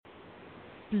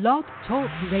Blog Talk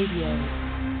Radio.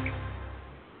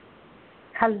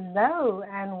 Hello,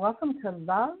 and welcome to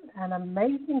Love and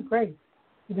Amazing Grace.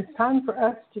 It is time for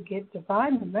us to get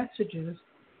divine messages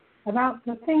about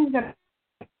the things that are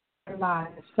in our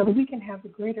lives so that we can have a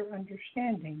greater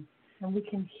understanding and we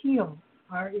can heal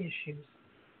our issues.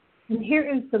 And here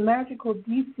is the magical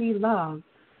DC Love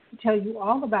to tell you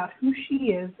all about who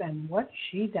she is and what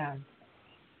she does.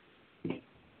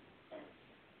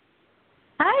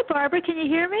 Hi, Barbara. Can you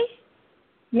hear me?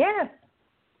 Yes.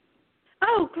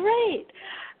 Oh, great.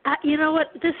 You know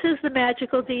what? This is the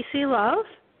magical DC Love,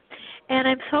 and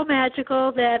I'm so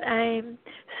magical that I'm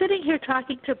sitting here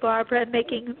talking to Barbara and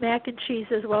making mac and cheese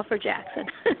as well for Jackson.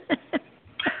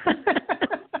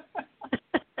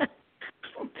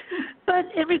 But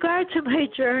in regard to my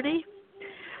journey,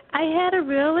 I had a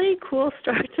really cool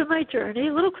start to my journey,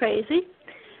 a little crazy.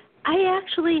 I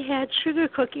actually had sugar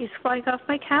cookies flying off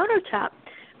my countertop.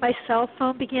 My cell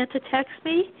phone began to text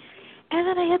me, and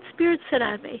then I had spirits sit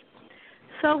on me.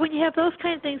 So when you have those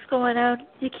kind of things going on,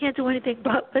 you can't do anything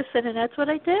but listen, and that's what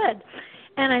I did.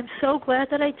 And I'm so glad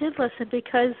that I did listen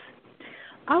because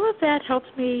all of that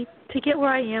helped me to get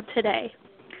where I am today.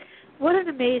 What an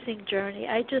amazing journey.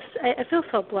 I feel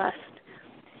so blessed.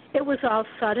 It was all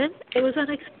sudden. It was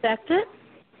unexpected.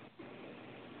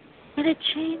 And it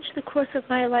changed the course of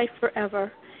my life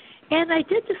forever. And I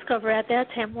did discover at that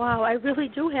time, wow, I really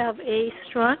do have a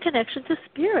strong connection to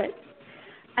spirit.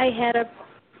 I had a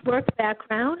work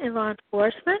background in law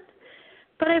enforcement,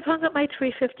 but I've hung up my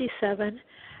 357.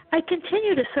 I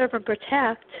continue to serve and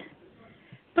protect,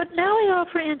 but now I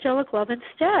offer angelic love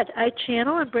instead. I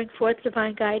channel and bring forth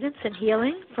divine guidance and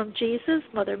healing from Jesus,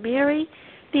 Mother Mary,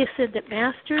 the Ascended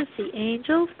Masters, the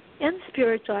angels, and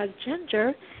spirit dog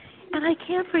Ginger, and I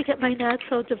can't forget my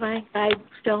not-so-divine guide,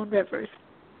 Joan Rivers.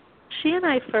 She and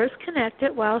I first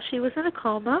connected while she was in a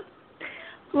coma.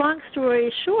 Long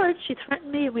story short, she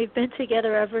threatened me, and we've been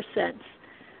together ever since.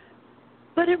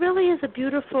 But it really is a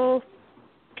beautiful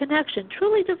connection,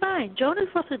 truly divine. Joan has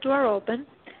left the door open.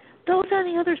 Those on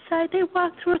the other side, they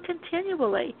walk through it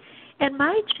continually. And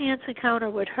my chance encounter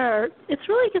with her, it's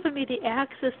really given me the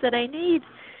access that I need,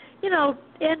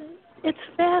 and it's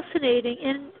fascinating.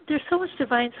 And there's so much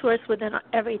divine source within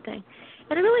everything.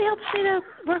 And it really helps me to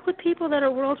work with people that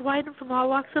are worldwide and from all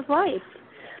walks of life.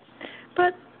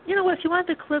 But, if you want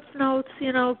the Cliff Notes,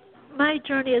 my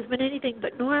journey has been anything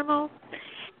but normal.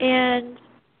 And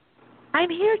I'm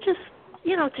here just,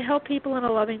 to help people in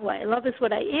a loving way. Love is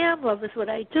what I am. Love is what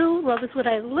I do. Love is what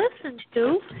I listen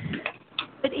to.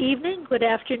 Good evening, good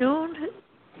afternoon,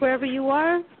 wherever you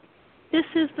are. This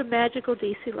is the magical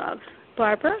DC Love.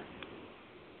 Barbara?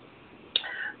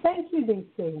 Thank you,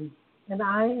 DC. And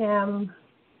I am,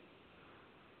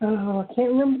 I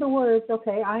can't remember the words.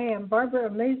 Okay, I am Barbara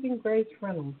Amazing Grace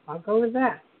Reynolds. I'll go with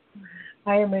that.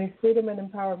 I am a freedom and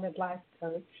empowerment life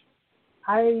coach.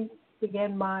 I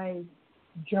began my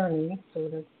journey,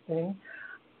 sort of thing,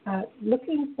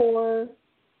 looking for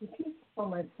peace for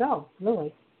myself,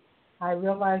 really. I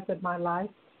realized that my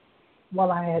life,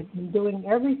 while I had been doing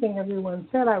everything everyone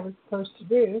said I was supposed to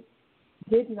do,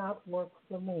 did not work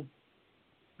for me.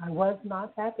 I was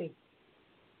not happy.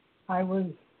 I was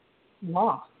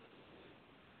lost.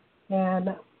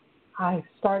 And I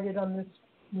started on this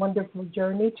wonderful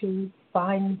journey to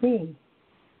find me.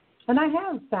 And I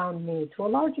have found me to a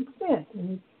large extent.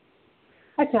 And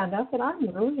I found out that I'm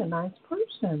really a nice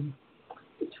person.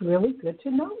 It's really good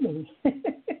to know me.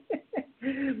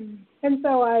 And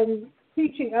so I'm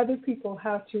teaching other people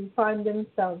how to find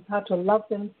themselves, how to love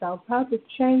themselves, how to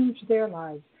change their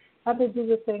lives, how to do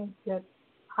the things that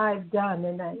I've done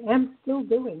and I am still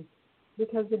doing,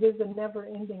 because it is a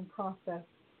never-ending process.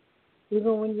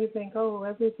 Even when you think, oh,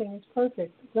 everything is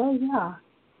perfect, well, yeah,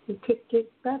 it could get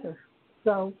better.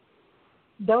 So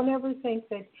don't ever think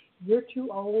that you're too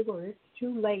old or it's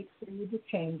too late for you to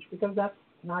change, because that's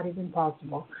not even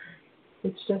possible.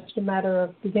 It's just a matter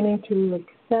of beginning to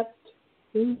accept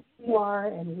who you are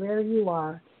and where you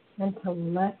are and to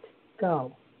let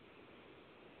go.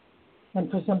 And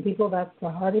for some people, that's the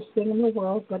hardest thing in the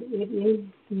world, but it is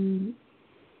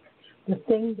the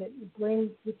thing that brings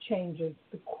the changes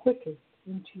the quickest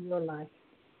into your life,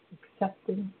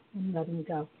 accepting and letting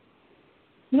go.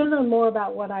 You can learn more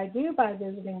about what I do by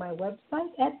visiting my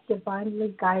website at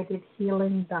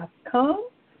divinelyguidedhealing.com.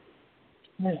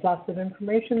 There's lots of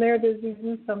information there. There's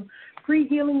even some free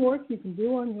healing work you can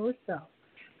do on yourself.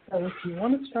 So if you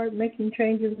want to start making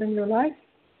changes in your life,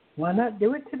 why not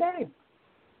do it today?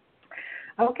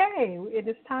 Okay, it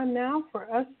is time now for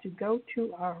us to go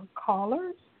to our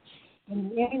callers.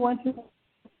 And anyone who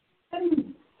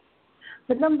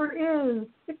the number is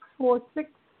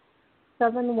 646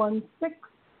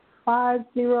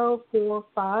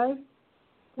 646-716-5045.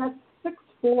 That's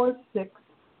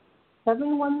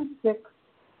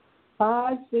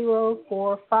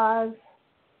 646-716-5045.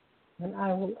 And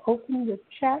I will open the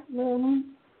chat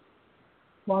room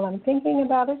while I'm thinking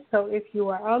about it. So if you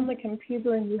are on the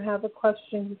computer and you have a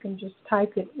question, you can just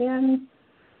type it in.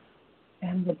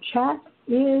 And the chat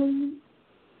is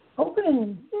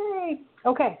open. Yay.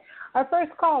 Okay. Our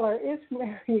first caller is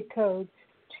area code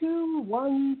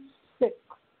 216.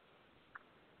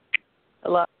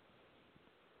 Hello.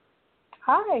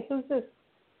 Hi, who's this?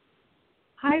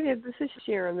 Hi there, this is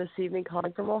Sharon this evening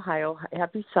calling from Ohio.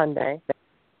 Happy Sunday.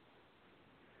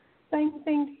 Same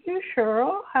thing to you,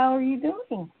 Cheryl. How are you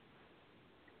doing?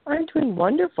 I'm doing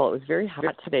wonderful. It was very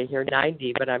hot today here,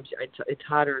 90, but it's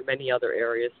hotter in many other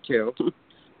areas too.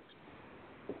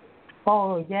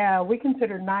 Oh, yeah, we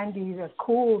consider 90 a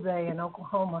cool day in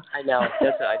Oklahoma. I know.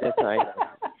 That's I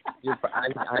know.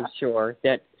 I'm sure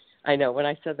that. I know. When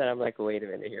I said that, I'm like, wait a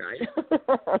minute here. I know.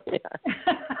 Yeah.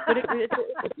 But it's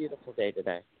a beautiful day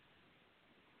today.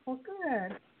 Well,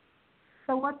 good.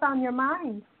 So what's on your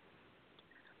mind?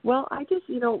 Well, I just,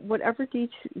 whatever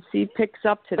DC picks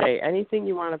up today, anything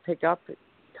you want to pick up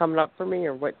coming up for me,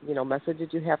 or what,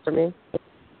 messages you have for me,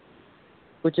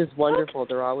 which is wonderful. Okay.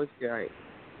 They're always great.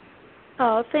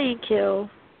 Oh, thank you.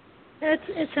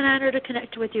 It's an honor to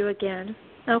connect with you again.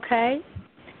 Okay.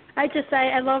 I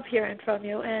love hearing from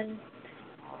you, and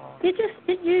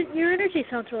your energy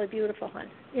sounds really beautiful, hon.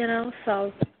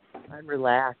 So. I'm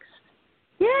relaxed.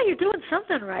 Yeah, you're doing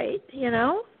something right.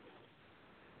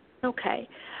 Okay.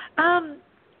 I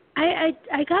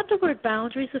got the word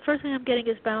boundaries. The first thing I'm getting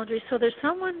is boundaries. So there's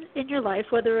someone in your life,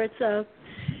 whether it's a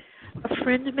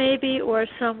friend maybe, or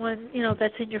someone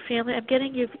that's in your family. I'm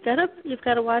getting you've got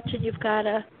to watch, and you've got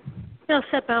to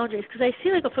set boundaries, because I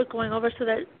see like a foot going over, so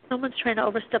that someone's trying to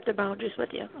overstep their boundaries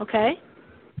with you. Okay.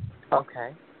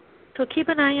 Okay. So keep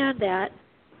an eye on that.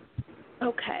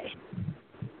 Okay.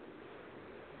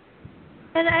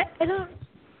 And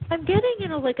I'm getting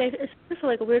it's just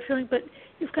like a weird feeling, but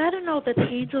you've got to know that the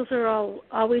angels are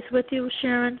always with you,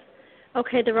 Sharon.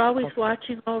 Okay, they're always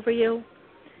watching over you.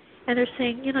 And they're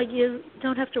saying, you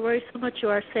don't have to worry so much, you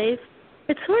are safe.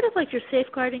 It's sort of like you're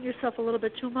safeguarding yourself a little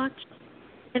bit too much.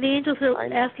 And the angels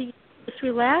are asking you to just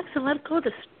relax and let go of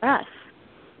the stress.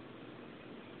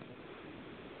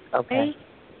 Okay.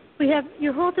 We have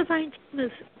your whole divine team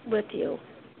is with you.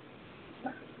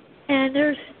 And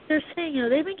they're saying,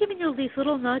 they've been giving you these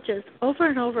little nudges over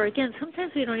and over again.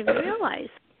 Sometimes we don't even realize.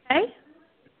 Okay?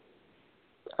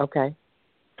 Okay.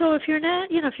 So if you're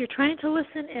not, if you're trying to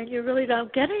listen and you really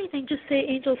don't get anything, just say,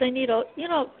 angels, I need a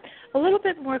little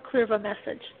bit more clear of a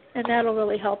message, and that'll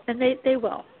really help. And they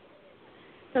will.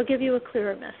 They'll give you a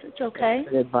clearer message, okay?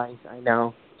 Good advice, I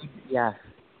know. Yes.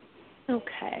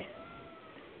 Okay.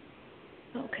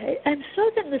 Okay. I'm still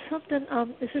getting there's something,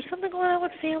 is there something going on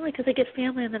with family? Because I get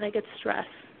family and then I get stress.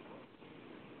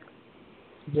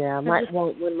 Yeah,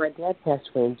 when my dad passed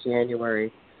away in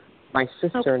January, my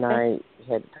sister and I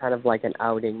had kind of like an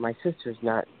outing. My sister's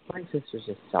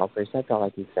just selfish. That's all I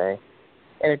can say.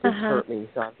 And it just hurt me.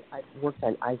 So I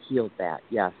healed that,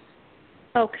 yes.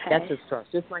 Okay. That's just stress.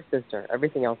 Just my sister.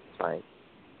 Everything else is fine.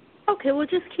 Okay, well,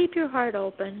 just keep your heart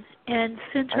open and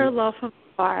send her love from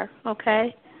afar,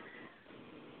 okay?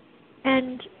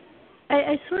 And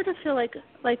I sort of feel like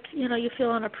you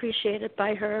feel unappreciated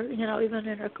by her, even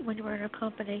when you were in her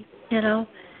company,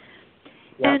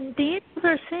 Yep. And the angels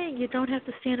are saying you don't have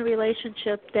to stay in a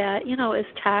relationship that, is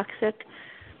toxic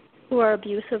or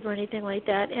abusive or anything like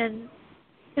that. And,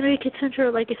 you could send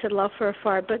her, like I said, love from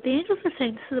afar. But the angels are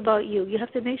saying this is about you. You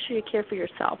have to make sure you care for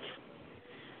yourself.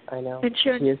 I know. And she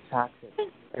is toxic.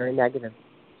 Very negative.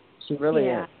 She really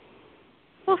is.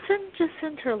 Well, just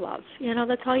send her love.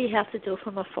 That's all you have to do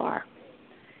from afar.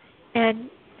 And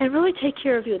really take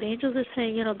care of you. The angels are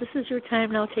saying, this is your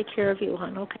time now. Take care of you,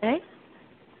 hon, okay?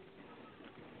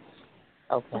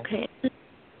 Okay.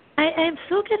 I'm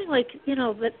still getting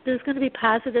that there's going to be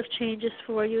positive changes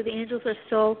for you. The angels are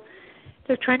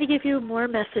they're trying to give you more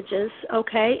messages,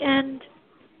 okay? And,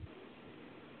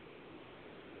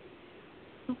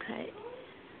 okay.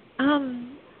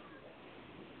 I'm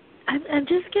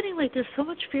just getting there's so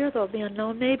much fear, though, of the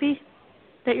unknown, maybe,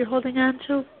 that you're holding on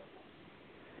to.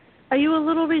 Are you a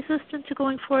little resistant to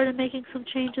going forward and making some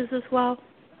changes as well?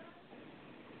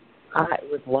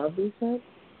 With love, you said?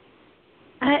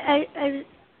 I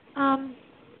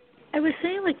was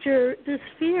saying this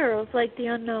fear of the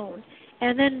unknown,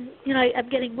 and then I'm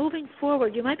getting moving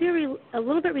forward. You might be a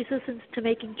little bit resistant to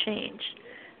making change.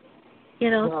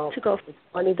 To go. It's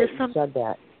funny that you said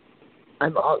that.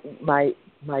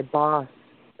 My boss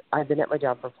I've been at my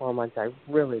job for 4 months. I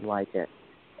really like it.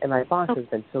 And my boss has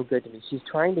been so good to me. She's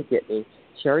trying to get me.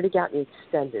 She already got me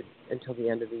extended until the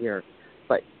end of the year.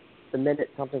 But the minute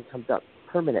something comes up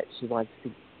permanent, she wants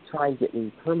to try and get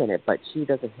me permanent, but she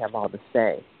doesn't have all the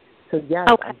say. So, yes,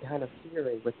 I'm kind of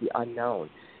fearing with the unknown.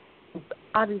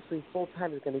 Obviously,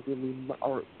 full-time is going to give me,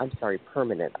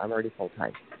 permanent. I'm already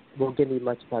full-time. Will give me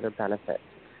much better benefits.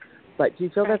 But do you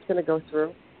feel that's going to go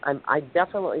through? I'm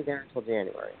definitely there until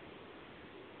January.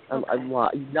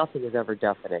 Nothing is ever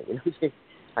definite. You know,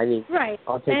 I mean, right.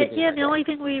 I'll take it. Yeah, the only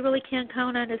thing we really can't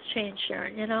count on is change,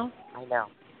 Sharon. You know. I know.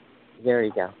 There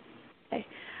you go. Okay.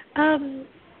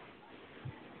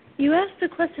 You asked the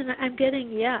question. I'm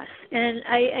getting yes, and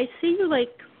I see you like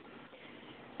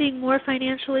being more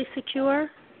financially secure,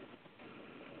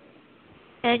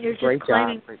 and you're just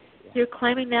climbing. You're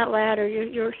climbing that ladder.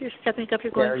 You're stepping up.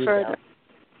 You're going further.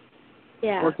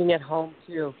 Yeah. Working at home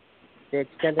too. They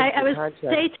extended I was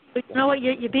contract. say, you know what?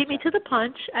 You beat me to the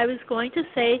punch. I was going to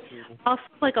say, also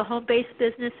like a home-based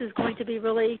business is going to be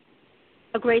really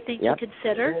a great thing to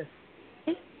consider.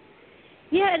 Yeah.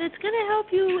 Yeah, and it's going to help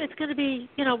you. It's going to be,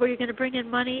 you know, where you're going to bring in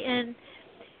money, and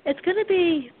it's going to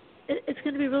be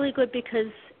really good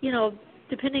because, you know,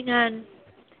 depending on,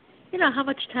 you know, how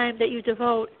much time that you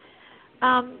devote,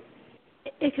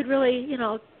 it could really, you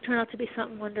know, turn out to be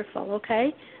something wonderful.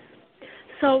 Okay,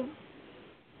 so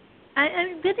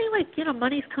I'm getting like, you know,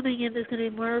 money's coming in. There's going to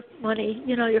be more money.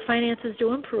 You know, your finances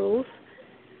do improve,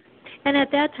 and at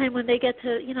that time when they get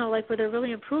to, you know, like where they're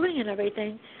really improving and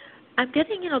everything, I'm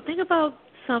getting, you know, think about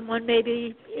someone,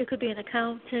 maybe it could be an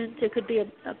accountant, it could be a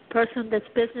person that's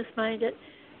business-minded,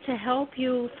 to help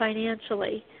you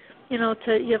financially. You know,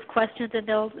 you have questions and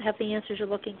they'll have the answers you're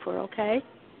looking for, okay?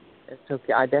 It's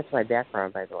okay. That's my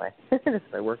background, by the way. That's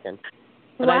my working.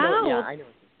 But wow. I know what you're saying.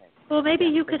 Well, maybe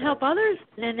you could help others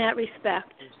in that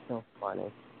respect. It's so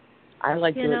funny. I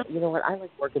like doing, you know what, I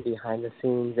like working behind the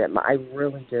scenes. I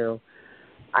really do.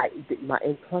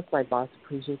 And plus my boss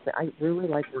appreciates it. I really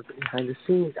like working behind the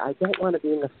scenes. I don't want to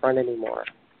be in the front anymore.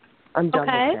 I'm done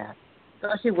with that.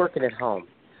 Especially working at home.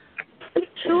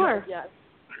 Sure. Yeah.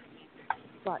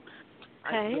 But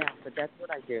but that's what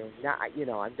I do. Now, you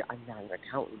know, I'm not an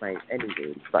accountant by any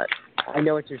means, but I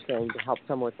know what you're saying, to help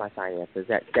someone with my finances.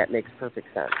 That makes perfect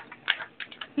sense.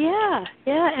 Yeah,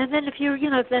 and then if you're, you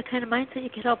know, if that kind of mindset, you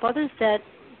can help others that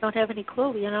don't have any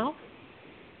clue, you know.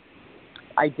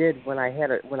 I did when I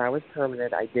was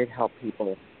permanent. I did help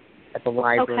people at the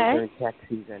library during tax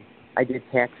season. I did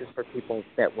taxes for people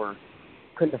that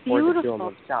couldn't afford to do them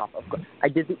themselves. Of course, I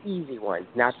did the easy ones,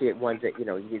 not the ones that, you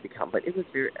know, you need to come. But it was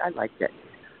I liked it.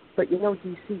 But you know,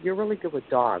 DC, you're really good with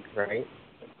dogs, right?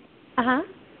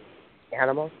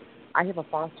 Animals. I have a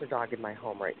foster dog in my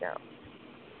home right now.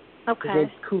 Okay. His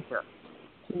name's Cooper.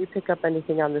 Can you pick up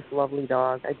anything on this lovely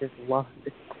dog? I just love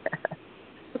this cat.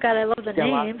 Oh God, I love the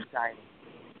name.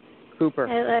 Cooper.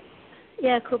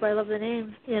 Cooper. I love the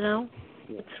name. You know,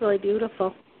 it's really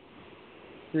beautiful.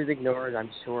 He was ignored, I'm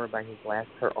sure, by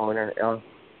her owner. Oh.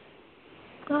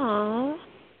 Aww.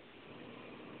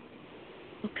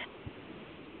 Okay.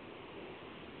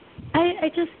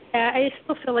 I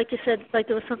still feel like you said, like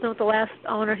there was something with the last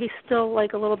owner. He's still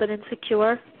like a little bit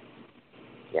insecure.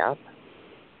 Yeah.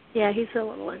 Yeah, he's a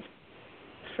little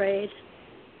afraid.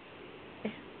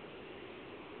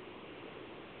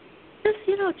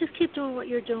 Just keep doing what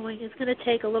you're doing. It's going to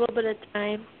take a little bit of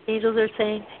time. Angels are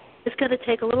saying it's going to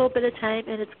take a little bit of time,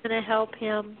 and it's going to help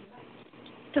him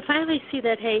to finally see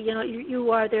that, hey, you know, you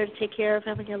are there to take care of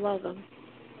him and you love him.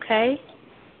 Okay?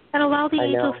 And allow the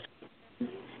angels to...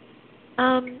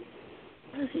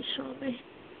 What is he showing me?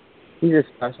 He's a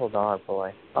special dog,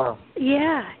 boy. Oh.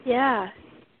 Yeah,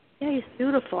 he's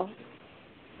beautiful.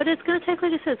 But it's going to take,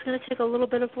 like I said, it's going to take a little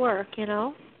bit of work, you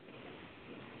know?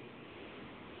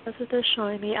 That's what they're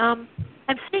showing me. I'm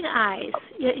seeing eyes.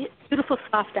 Beautiful,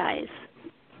 soft eyes.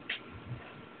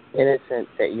 Innocent,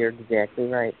 that you're exactly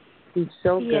right. He's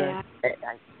so good. Yeah.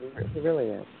 He really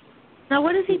is. Now,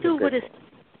 what does he do with his...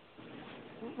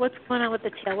 What's going on with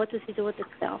the tail? What does he do with the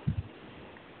tail?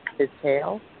 His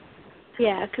tail?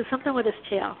 Yeah, because something with his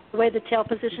tail. The way the tail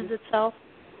positions itself.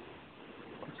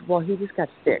 Well, he just got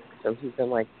sick, so he's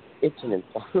been, like, itching and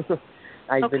stuff.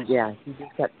 He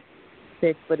just got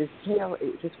sick, but his tail,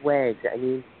 it just wags. I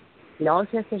mean, he always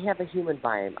has to have a human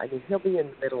by him. I mean, he'll be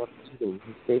in the middle of eating,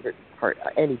 his favorite part,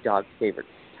 any dog's favorite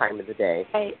time of the day.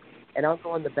 Right. And I'll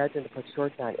go in the bedroom to put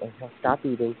shorts on, and he'll stop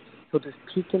eating. He'll just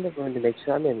peek in the room to make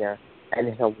sure I'm in there, and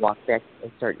then he'll walk back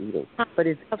and start eating. But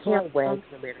his tail wags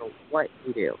no matter what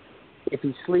you do. If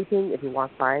he's sleeping, if you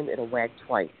walk by him, it'll wag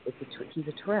twice. He's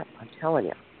a trip, I'm telling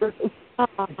you. It's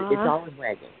always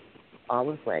wagging.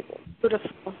 Always wagging.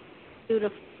 Beautiful.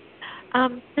 beautiful.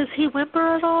 Does he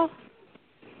whimper at all?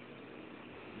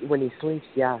 When he sleeps,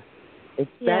 yes. It's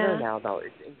Yeah. better now, though.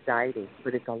 It's anxiety,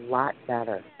 but it's a lot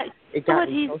better. Yeah. It got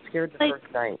me so scared the like,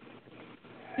 first night.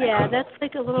 Yeah, that's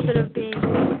like a little bit of being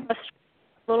frustrated,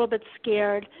 a little bit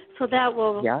scared. So that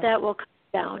will come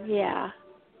down. Yeah.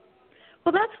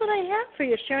 Well, that's what I have for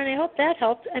you, Sharon. I hope that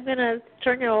helped. I'm going to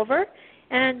turn you over,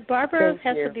 and Barbara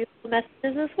has some beautiful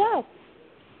messages as well.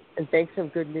 And thanks some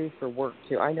good news for work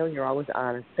too. I know you're always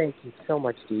honest. Thank you so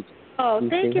much, DJ. Oh,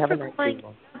 thank you Have for a nice calling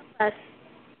us.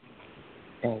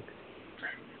 Thanks.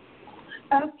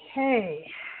 Okay.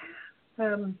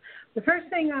 The first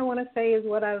thing I want to say is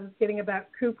what I was getting about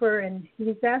Cooper, and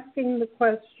he's asking the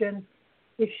question,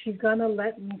 is she going to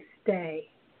let me stay?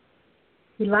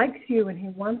 He likes you and he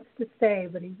wants to stay,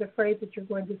 but he's afraid that you're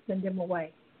going to send him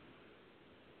away.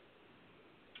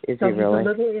 Is so he really? He's a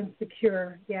little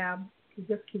insecure. Yeah. He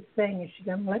just keeps saying, is she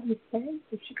going to let me stay?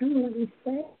 Is she going to let me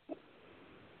stay?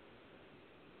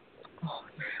 Oh,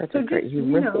 such a great, he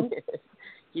really is.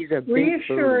 He's a big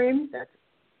reassure him.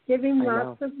 Give him I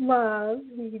lots of love.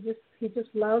 He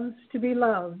just loves to be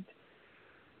loved.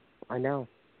 I know.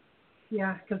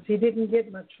 Yeah, because he didn't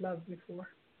get much love before.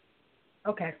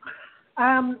 Okay.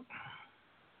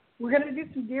 We're going to do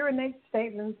some dear innate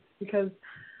statements because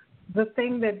the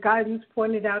thing that guidance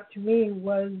pointed out to me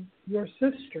was your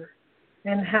sister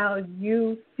and how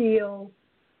you feel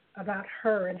about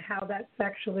her and how that's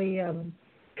actually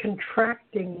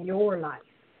contracting your life.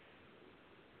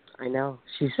 I know.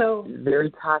 She's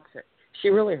very toxic. She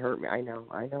really hurt me. I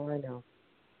know.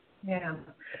 Yeah.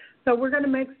 So we're going to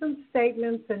make some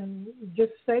statements and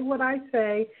just say what I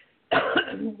say,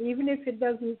 even if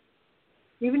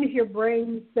your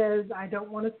brain says, I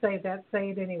don't want to say that, say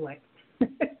it anyway.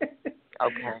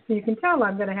 Okay. So you can tell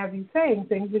I'm going to have you saying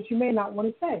things that you may not want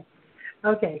to say.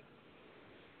 Okay.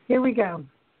 Here we go.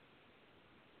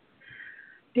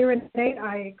 Dear Nate,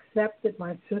 I accept that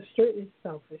my sister is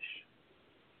selfish.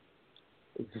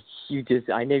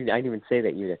 I didn't even say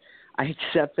that you did. I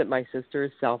accept that my sister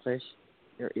is selfish.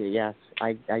 Yes,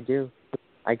 I do.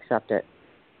 I accept it.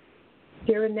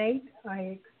 Dear Nate,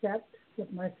 I accept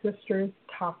that my sister is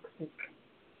toxic.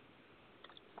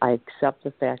 I accept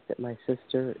the fact that my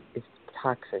sister is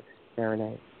toxic, Dear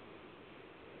Nate.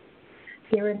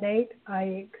 Dear Nate,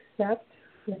 I accept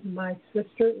that my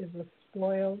sister is a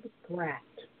spoiled brat.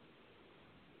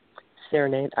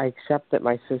 Serenade, I accept that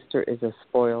my sister is a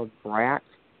spoiled brat.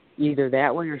 Either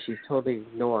that way or she's totally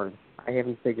ignored. I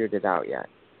haven't figured it out yet.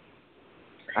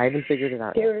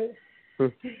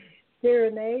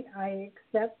 Dear Nate, I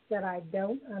accept that I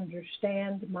don't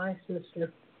understand my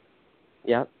sister.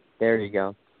 Yep, there you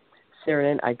go.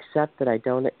 Serenade, I accept that I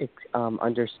don't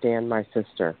understand my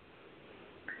sister.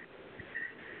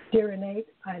 Dear Nate,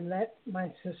 I let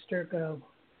my sister go.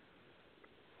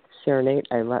 Serenade,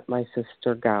 I let my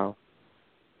sister go.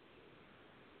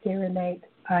 Dear Nate,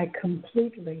 I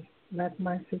completely let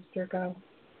my sister go.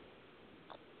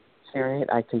 Serenade,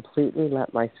 I completely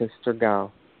let my sister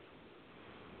go.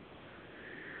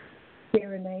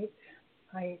 Dear Nate,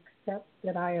 I accept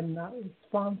that I am not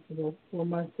responsible for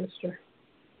my sister.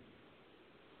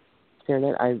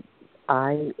 Serenade,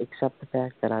 I accept the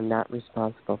fact that I'm not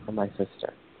responsible for my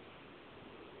sister.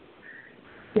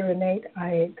 Dear Nate,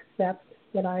 I accept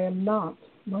that I am not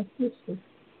my sister.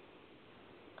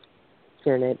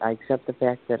 Serenade, I accept the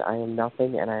fact that I am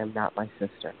nothing and I am not my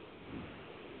sister.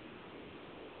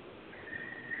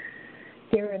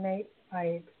 Dear Nate,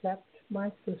 I accept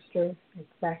my sister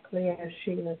exactly as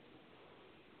she is.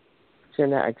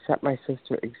 Serenade, I accept my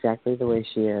sister exactly the way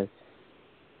she is.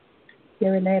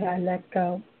 Dear Nate, I let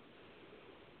go.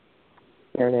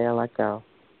 Serenade, I let go.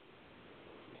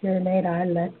 Dear Nate, I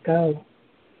let go.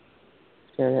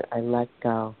 Serenade, I let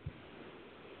go.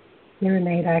 Dear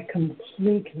Nate, I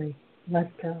completely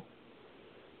let go.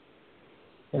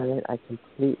 Serenade, I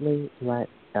completely let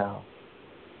go.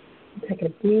 Take a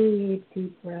deep,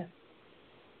 deep breath.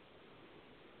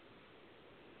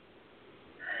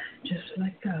 Just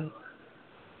let go.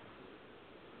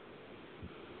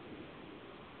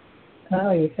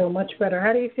 Oh, you feel much better.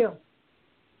 How do you feel?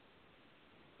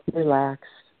 Relax.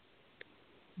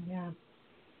 Yeah.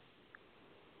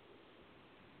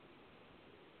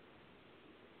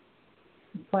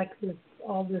 It's like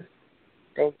all this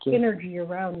energy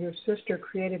around your sister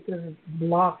created this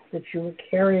block that you were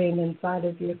carrying inside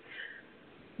of you.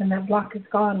 And that block is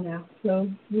gone now. So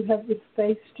you have the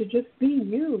space to just be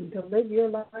you, to live your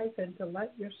life and to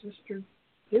let your sister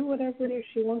do whatever it is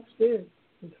she wants to do.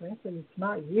 And frankly, it's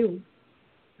not you.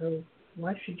 So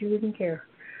why should you even care?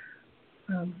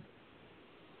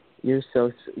 That's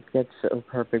so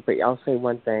perfect. But I'll say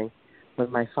one thing.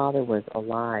 when my father was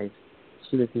alive,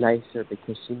 she was nicer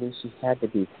because she knew she had to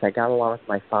be, because I got along with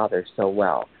my father so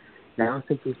well. Now,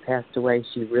 since he's passed away,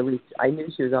 I knew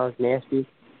she was always nasty,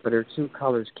 but her true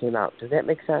colors came out. Does that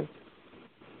make sense?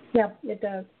 Yeah, it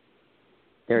does.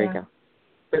 There you go.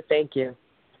 But thank you.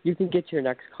 You can get your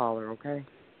next caller, okay?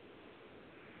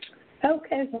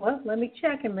 Okay, well, let me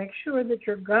check and make sure that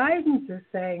your guidance is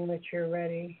saying that you're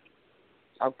ready.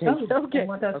 Okay. I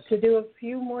want us to do a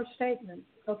few more statements.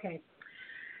 Okay.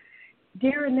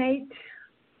 Dear Innate,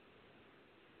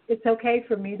 it's okay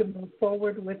for me to move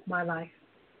forward with my life.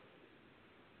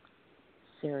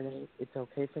 Serenade, it's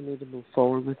okay for me to move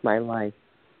forward with my life.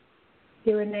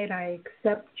 Dear Innate, I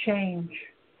accept change.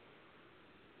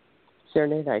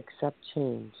 Serenade, I accept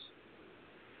change.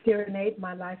 Dear Innate,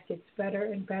 my life gets better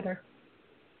and better.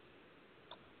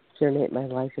 Serenade, my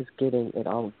life is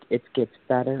it gets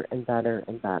better and better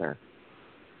and better.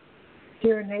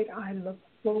 Dear Innate, I look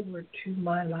forward to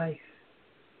my life.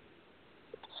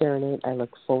 Serenade, I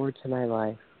look forward to my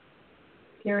life.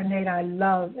 Dear Innate, I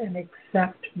love and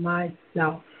accept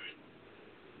myself.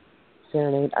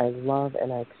 Serenade, I love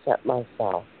and I accept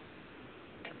myself.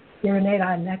 Dear Innate,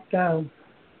 I let go.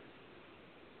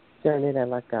 Serenade, I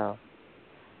let go.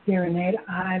 Dear Innate,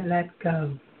 I let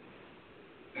go.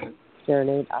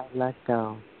 Serenade, I let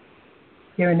go.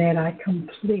 Dear Innate, I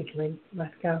completely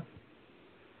let go.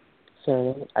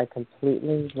 Serenade, I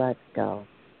completely let go.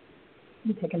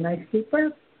 You take a nice deep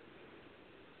breath.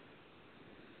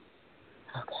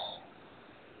 Okay.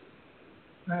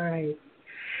 All right.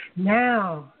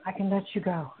 Now I can let you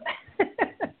go.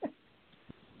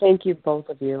 Thank you, both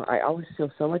of you. I always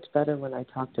feel so much better when I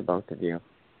talk to both of you.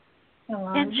 And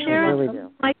I Sharon, really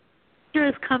do. my sister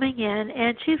is coming in,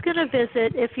 and she's going to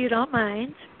visit, if you don't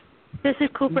mind,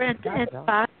 visit Cooper and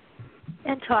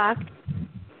talk.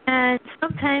 And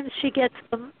sometimes she gets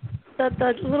the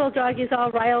little doggies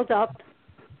all riled up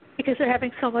because they're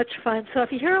having so much fun. So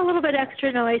if you hear a little bit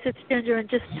extra noise, it's Ginger, and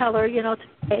just tell her, to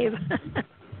behave.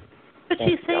 But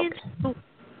she's saying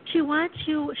she wants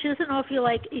you, she doesn't know if you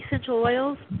like essential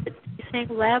oils, but she's saying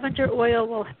lavender oil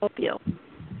will help you.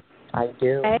 I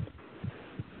do. Okay?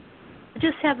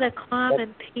 Just have that calm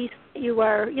and peace that you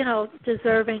are,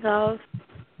 deserving of.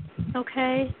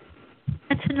 Okay?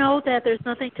 And to know that there's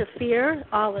nothing to fear,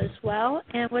 all is well,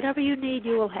 and whatever you need,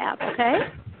 you will have,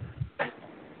 okay?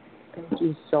 Thank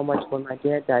you so much. When my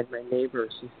dad died, my neighbor,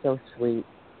 she's so sweet.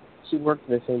 She worked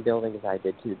in the same building as I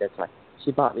did, too. That's why.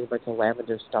 She bought me a bunch of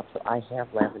lavender stuff, so I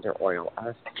have lavender oil.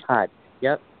 Honest to God.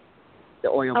 Yep. The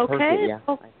oil, okay. Perfect, yeah.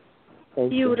 Oh,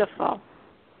 thank beautiful. You.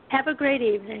 Have a great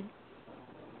evening.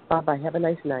 Bye-bye. Have a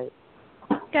nice night.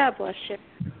 God bless you.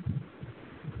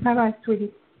 Bye-bye,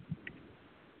 sweetie.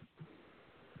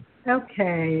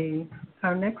 Okay.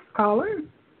 Our next caller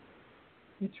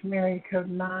is from area code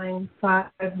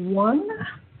 951.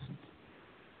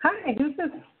 Hi, who's this?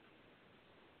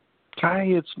 Hi,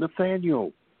 it's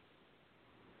Nathaniel.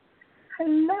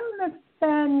 Hello,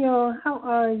 Nathaniel. How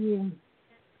are you?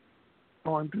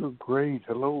 Oh, I'm doing great.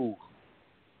 Hello.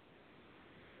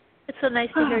 It's so nice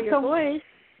to hear your voice.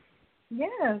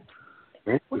 Yes.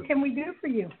 What can we do for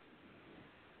you?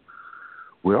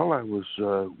 Well, I was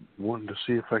wanting to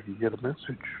see if I could get a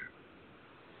message.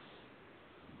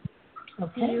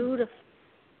 Okay. Beautiful.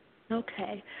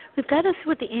 Okay. We've got to see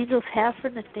what the angels have for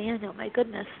Nathaniel. My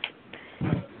goodness.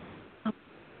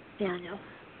 Nathaniel.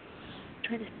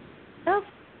 Trying to stuff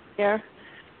there.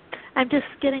 I'm just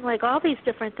getting like all these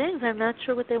different things. I'm not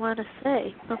sure what they want to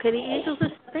say. Okay, the angels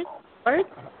are stepping forward.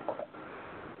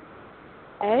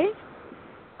 Okay.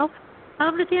 Oh,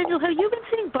 Nathaniel, have you been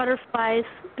seeing butterflies?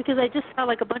 Because I just saw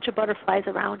like a bunch of butterflies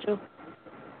around you.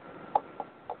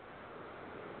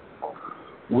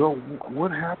 Well,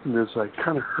 what happened is I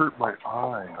kind of hurt my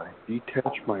eye. I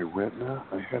detached my retina.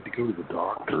 I had to go to the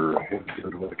doctor. I had to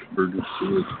go to like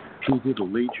emergency. He did a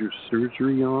laser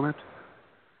surgery on it.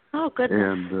 Oh,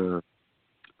 goodness.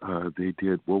 And they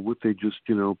did, what they just,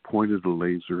 pointed a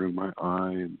laser in my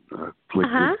eye and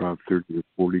flicked it about 30 or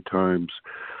 40 times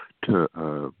to,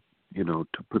 to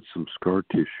put some scar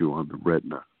tissue on the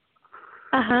retina.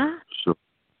 So,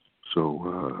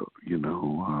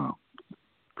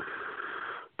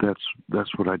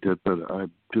 that's what I did. But I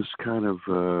just kind of,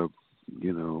 I'm,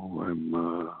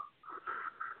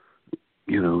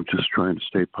 just trying to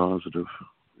stay positive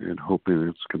and hoping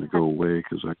it's going to go away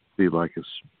because I feel like a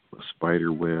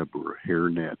spider web or a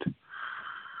hairnet.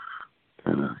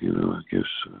 Kind of, I guess.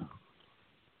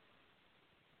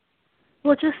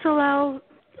 Well, just allow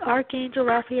Archangel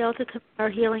Raphael to come, our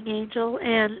healing angel,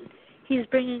 and he's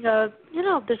bringing there's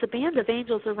a band of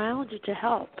angels around you to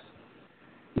help.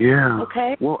 Yeah.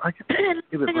 Okay. Well, I can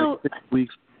give it like 6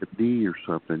 weeks a knee or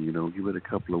something. Give it a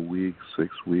couple of weeks, 6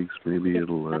 weeks, maybe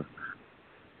it'll.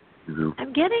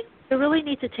 I'm getting. You really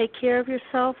need to take care of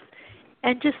yourself,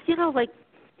 and just like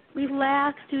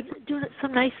relax, do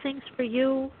some nice things for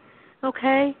you,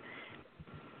 okay?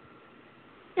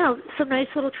 Some nice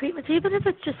little treatments, even if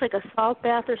it's just like a salt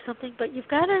bath or something. But you've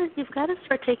got to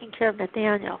start taking care of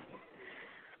Nathaniel,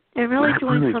 and really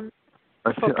doing some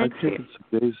things for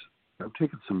you. I've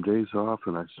taken some days off,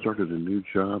 and I started a new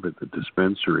job at the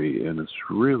dispensary, and it's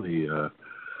really,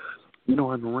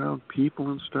 I'm around people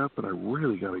and stuff, but I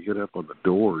really got to get up on the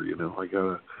door.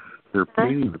 They're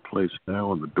painting the place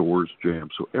now, and the door's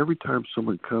jammed. So every time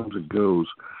someone comes and goes,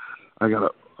 I got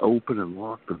to open and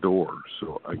lock the door.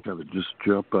 So I got to just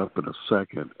jump up in a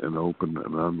second and open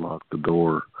and unlock the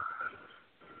door.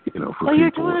 For people.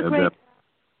 You're doing a great.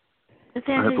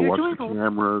 I have to watch the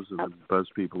cameras and then buzz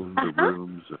people into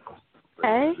rooms.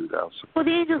 Okay. Well,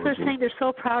 the angels are saying they're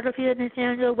so proud of you,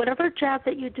 Nathaniel. Whatever job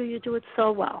that you do it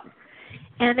so well,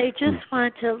 and they just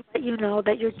want to let you know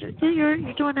that you're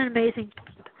doing an amazing job.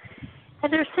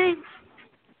 And they're saying,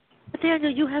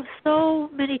 Nathaniel, you have so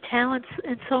many talents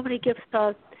and so many gifts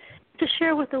to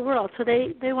share with the world. So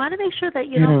they want to make sure that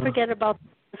you don't forget about them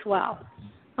as well.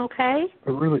 Okay. I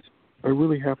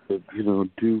really have to,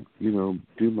 do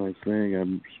my thing.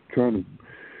 I'm trying to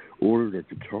order a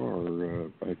guitar.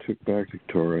 I took back the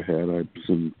guitar I had. I was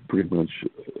in pretty much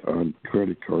on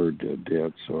credit card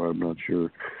debt, so I'm not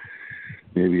sure.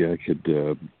 Maybe I could.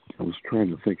 I was trying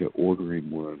to think of ordering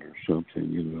one or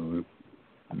something.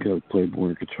 I've got to play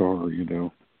more guitar.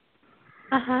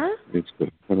 It's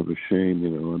kind of a shame.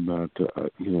 I'm not. The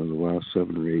last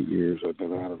 7 or 8 years I've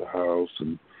been out of the house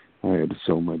and I had to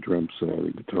sell my drum set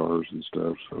and guitars and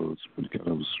stuff, so it's been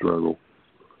kind of a struggle.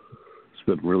 It's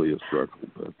been really a struggle,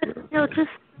 but just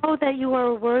know that you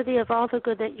are worthy of all the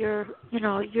good that you're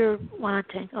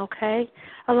wanting. Okay,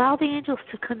 allow the angels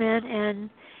to come in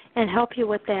and help you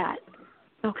with that.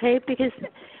 Okay, because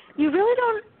you really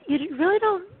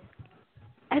don't.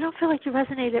 I don't feel like you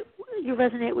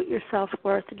resonate with your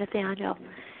self-worth, Nathaniel.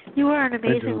 You are an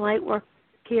amazing light worker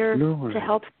here to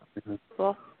help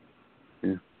people.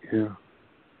 Yeah.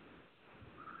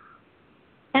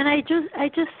 And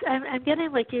I'm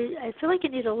getting like I feel like you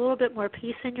need a little bit more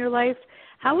peace in your life.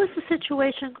 How is the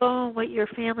situation going with your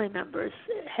family members?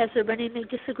 Has there been any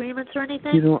disagreements or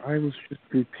anything? I was just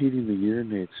repeating the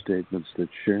urinate statements that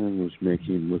Sharon was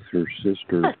making with her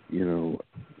sister,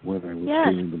 when I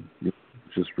was seeing them.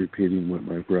 Just repeating what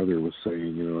my brother was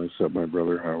saying. I said my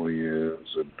brother how he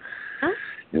is,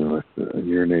 and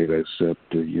urinate. I said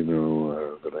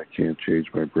that I can't change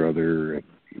my brother, and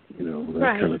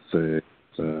that kind of thing.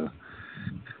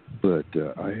 But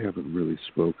I haven't really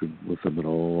spoken with them at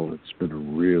all. It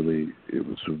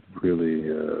was a really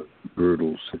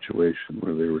brutal situation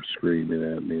where they were screaming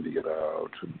at me to get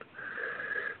out, and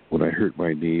when I hurt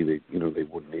my knee, they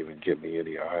wouldn't even give me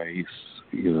any ice,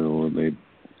 and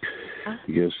I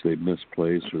guess they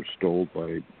misplaced or stole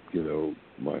my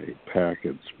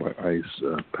packets, my ice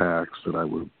packs that I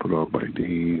would put on my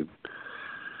knee. And,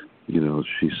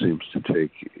 she seems to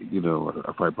take,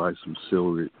 if I buy some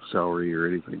celery or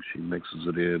anything, she mixes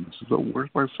it in. Says, "Oh, where's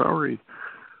my celery?"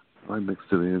 I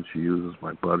mixed it in. She uses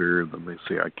my butter, and then they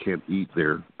say I can't eat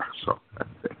there. So,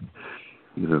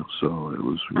 so it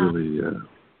was really.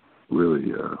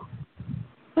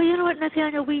 Well, you know what,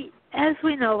 Nathaniel, as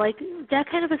we know, like that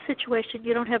kind of a situation,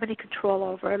 you don't have any control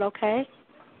over it, okay?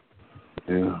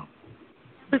 Yeah.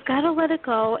 We've got to let it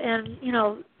go, and,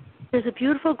 there's a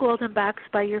beautiful golden box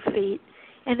by your feet,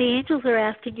 and the angels are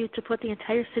asking you to put the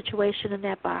entire situation in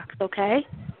that box, okay?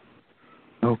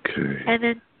 Okay.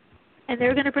 And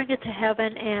they're going to bring it to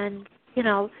heaven, and,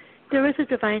 there is a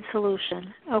divine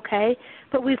solution, okay?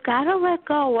 But we've got to let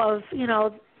go of,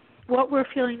 what we're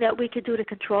feeling that we could do to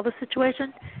control the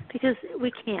situation, because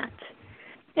we can't.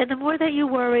 And the more that you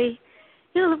worry,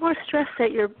 the more stress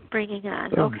that you're bringing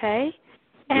on, okay?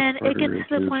 And it gets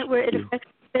to the point where it affects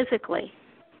you physically,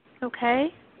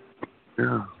 okay?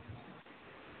 Yeah.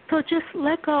 So just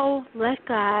let go, let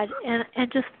God,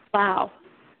 and just allow,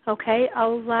 okay?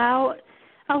 Allow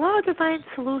a divine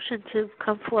solution to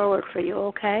come forward for you,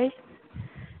 okay?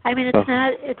 I mean, it's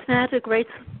not a great,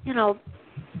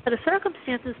 set of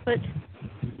circumstances, but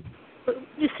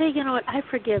you say, what, I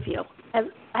forgive you.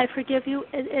 I forgive you.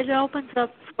 It opens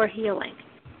up for healing.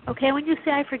 Okay, when you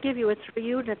say I forgive you, it's for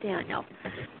you, Nathaniel,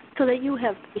 so that you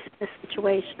have peace in this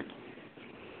situation.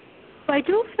 So I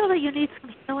do feel that you need some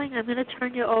healing. I'm going to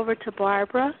turn you over to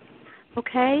Barbara,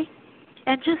 okay?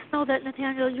 And just know that,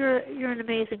 Nathaniel, you're an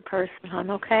amazing person,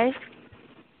 hon, okay?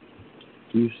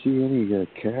 Do you see any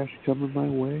cash coming my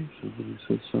way? Somebody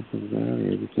said something about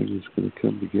or everything is going to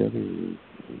come together.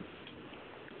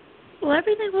 Well,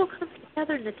 everything will come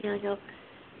together, Nathaniel.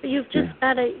 You've just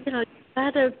got to, you've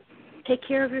got to take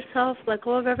care of yourself, let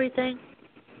go of everything.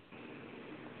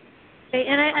 Okay,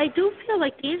 and I do feel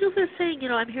like the angels are saying,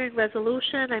 I'm hearing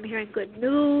resolution, I'm hearing good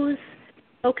news,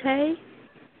 okay?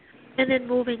 And then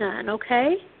moving on,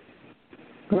 okay?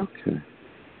 Okay.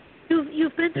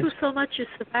 You've been through so much, you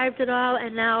survived it all,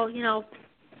 and now,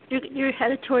 you're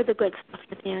headed toward the good stuff,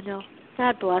 Nathaniel.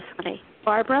 God bless, honey.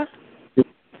 Barbara?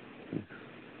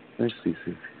 Thanks,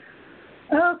 Cece.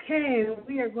 Okay,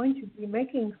 we are going to be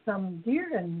making some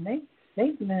dear and Nate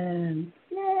statements.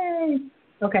 Yay!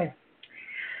 Okay,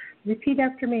 repeat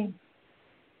after me.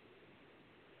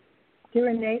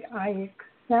 Dear Nate, I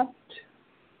accept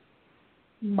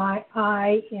my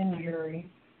eye injury.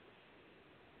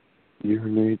 Dear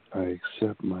Nate, I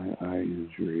accept my eye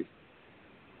injury.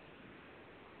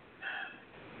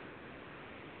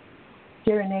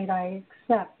 Dear Nate, I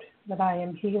accept that I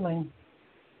am healing.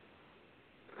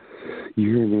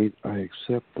 Dear Nate, I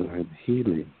accept that I'm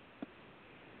healing.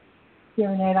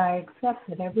 Dear Nate, I accept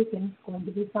that everything's going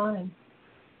to be fine.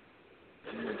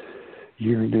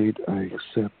 Dear Nate, I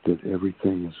accept that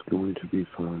everything is going to be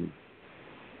fine.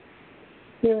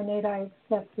 Dear Nate, I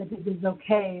accept that it is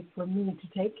okay for me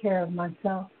to take care of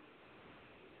myself.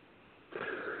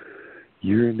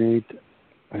 Dear Nate,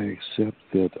 I accept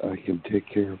that I can take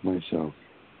care of myself.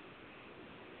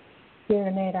 Dear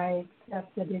Nate, I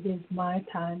accept that it is my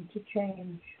time to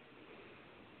change.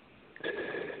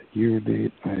 Dear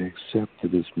Nate, I accept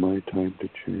that it's my time to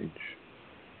change.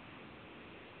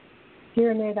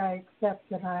 Dear Nate, I accept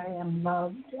that I am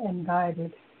loved and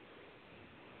guided.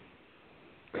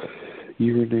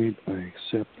 Dear Nate, I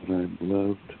accept that I'm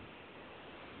loved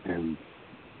and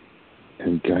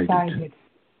guided. Guided.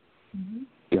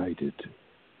 Mm-hmm. Guided.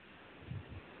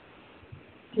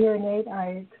 Dear Nate,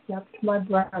 I accept my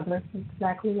brother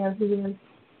exactly as he is.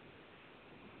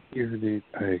 Dear Nate,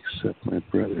 I accept my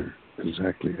brother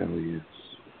exactly how he is.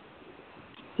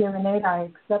 Dear Nate, I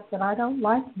accept that I don't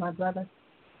like my brother.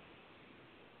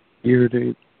 Dear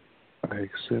Nate, I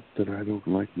accept that I don't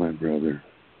like my brother.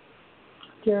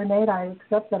 Dear Nate, I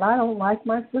accept that I don't like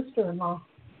my sister-in-law.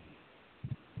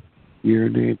 Dear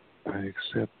Nate, I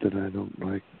accept that I don't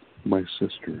like my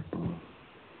sister-in-law.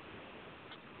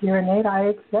 Dear Nate, I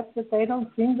accept that they don't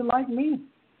seem to like me.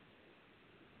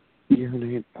 Dear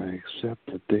Nate, I accept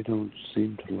that they don't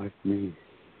seem to like me.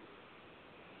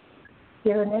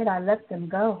 Dear Nate, I let them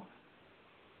go.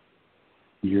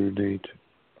 Dear Nate,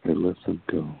 I let them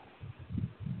go.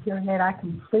 Dear Nate, I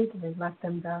completely let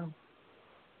them go.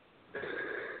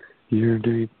 Dear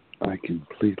Nate, I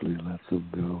completely let them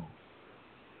go.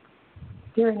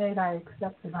 Dear Nate, I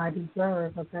accept that I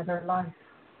deserve a better life.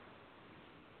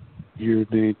 Dear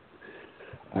Nate,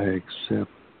 I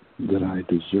accept that I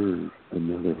deserve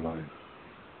another life.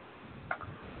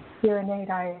 Dear Nate,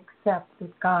 I accept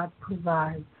that God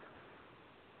provides.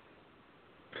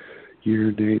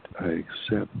 Dear Nate, I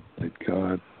accept that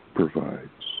God provides.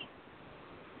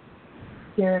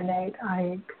 Dear Nate,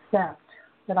 I accept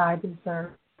that I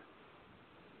deserve.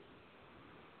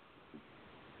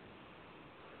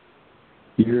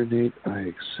 Dear Nate, I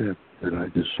accept that I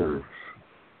deserve.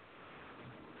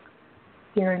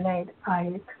 Dear Nate, I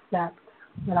accept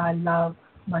that I love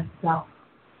myself.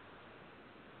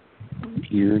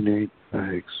 Dear Nate,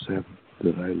 I accept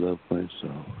that I love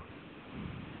myself.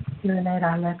 Dear Nate,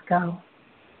 I let go.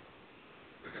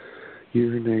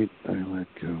 Dear Nate, I let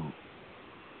go.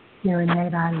 Dear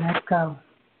Nate, I let go.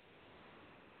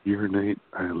 Dear Nate,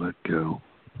 I let go.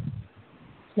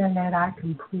 Dear Nate, I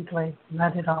completely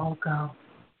let it all go.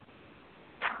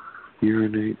 Dear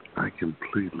Nate, I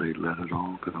completely let it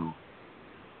all go.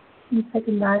 You take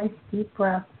a nice deep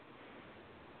breath.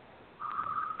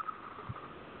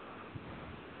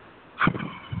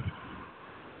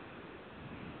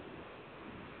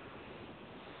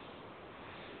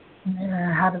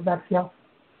 How does that feel?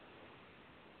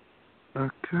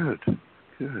 Good.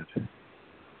 Good.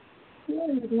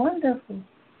 Good, wonderful.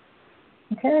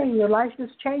 Okay, your life is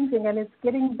changing and it's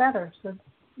getting better, so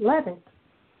let it.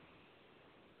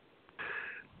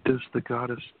 Does the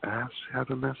goddess Ass have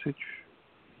a message?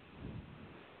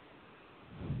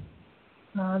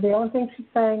 The only thing she's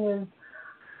saying is,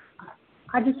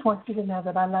 I just want you to know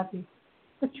that I love you.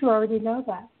 But you already know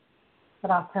that.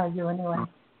 But I'll tell you anyway.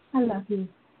 I love you.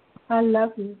 I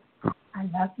love you. I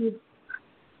love you.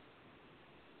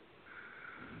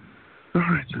 All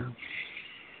right, then.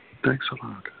 Thanks a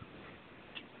lot.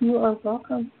 You are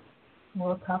welcome.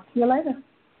 We'll talk to you later.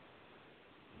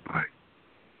 Bye.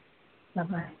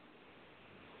 Bye-bye.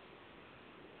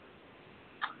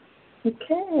 Okay,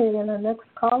 and the next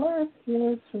caller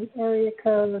is from area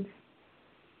code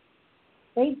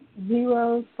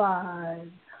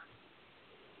 805.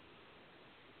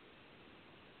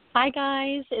 Hi,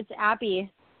 guys. It's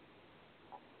Abby.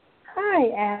 Hi,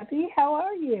 Abby. How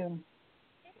are you?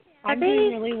 I'm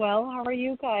doing really well. How are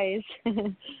you guys?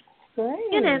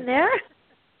 Great. Get in there.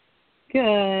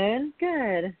 Good,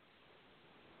 good.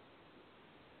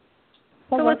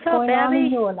 So what's up, going on in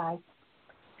Abby? your life?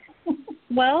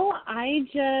 Well, I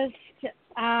just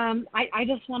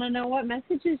want to know what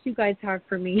messages you guys have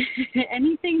for me.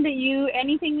 anything that you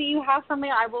have for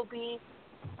me, I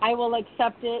will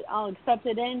accept it. I'll accept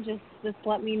it in. Just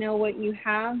let me know what you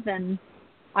have, and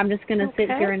I'm just going to sit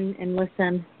here and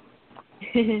listen.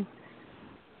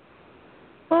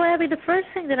 Well, Abby, the first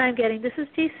thing that I'm getting, this is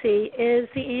DC, is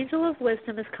the angel of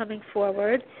wisdom is coming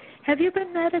forward. Have you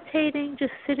been meditating,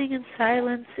 just sitting in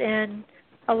silence and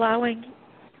allowing,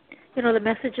 the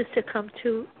messages to come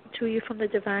to you from the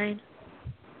divine?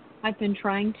 I've been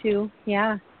trying to,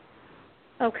 yeah.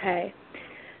 Okay.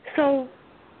 So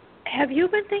have you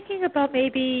been thinking about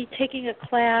maybe taking a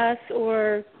class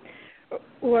or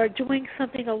doing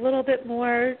something a little bit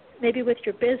more, maybe with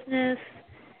your business,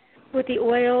 with the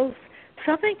oils,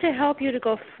 something to help you to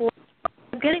go forward?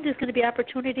 I'm getting there's going to be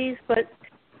opportunities, but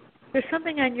there's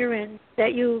something on your end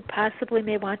that you possibly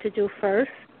may want to do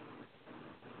first.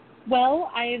 Well,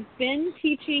 I've been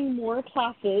teaching more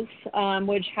classes,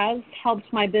 which has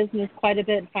helped my business quite a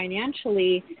bit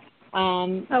financially.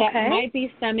 That might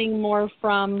be stemming more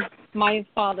from my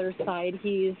father's side.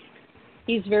 He's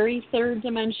very third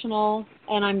dimensional,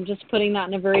 and I'm just putting that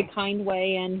in a very kind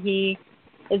way, and he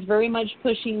is very much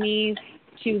pushing me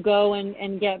to go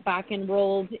and get back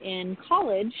enrolled in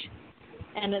college,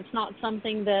 and it's not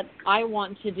something that I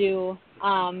want to do,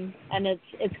 and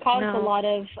it's caused a lot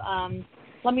of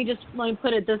let me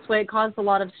put it this way, it caused a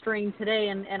lot of strain today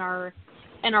in our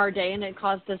day, and it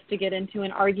caused us to get into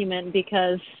an argument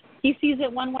because he sees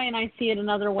it one way and I see it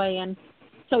another way, and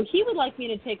so he would like me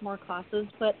to take more classes,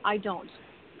 but I don't.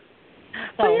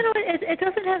 So, well, it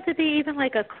doesn't have to be even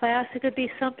like a class. It could be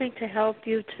something to help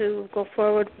you to go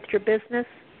forward with your business.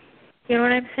 You know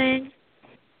what I'm saying?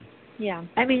 Yeah.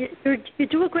 I mean, you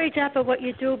do a great job at what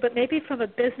you do, but maybe from a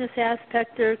business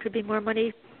aspect there could be more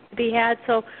money to be had.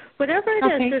 So whatever it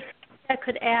is, there's that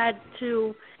could add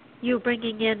to you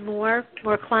bringing in more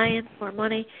clients, more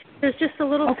money. There's just a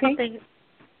little something.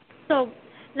 So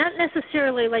not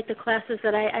necessarily like the classes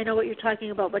that I know what you're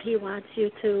talking about, but he wants you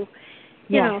to,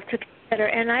 to consider.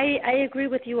 And I agree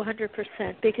with you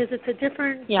 100% because it's a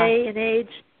different day and age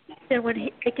than when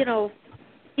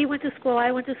he went to school,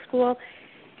 I went to school,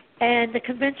 and the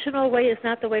conventional way is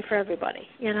not the way for everybody,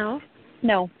 No,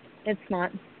 it's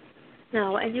not.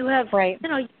 No, and you have,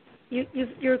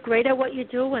 you're great at what you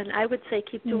do, and I would say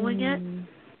keep doing it.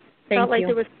 Felt like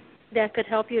there was that could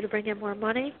help you to bring in more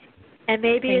money, and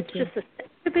maybe it could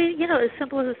be, as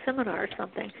simple as a seminar or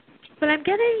something. But I'm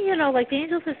getting, like the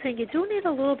angels are saying, you do need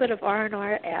a little bit of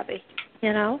R&R, Abby,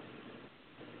 And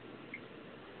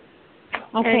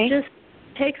just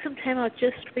take some time out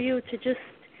just for you to just,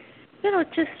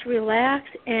 just relax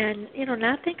and,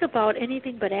 not think about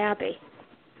anything but Abby.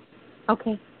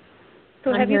 Okay.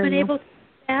 So have you been able to do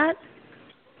that?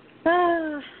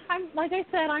 Like I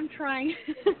said, I'm trying.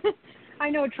 I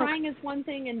know trying is one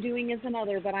thing and doing is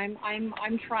another, but I'm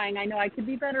trying. I know I could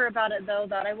be better about it, though.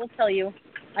 That I will tell you,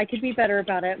 I could be better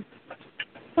about it.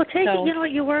 Well,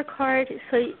 you work hard,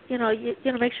 so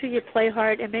make sure you play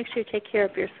hard and make sure you take care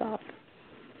of yourself.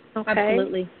 Okay.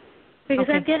 Absolutely. Because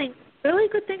I'm getting really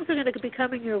good things are going to be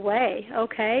coming your way.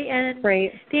 Okay, and the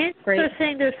angels are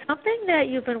saying there's something that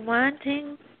you've been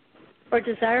wanting or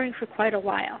desiring for quite a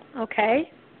while. Okay.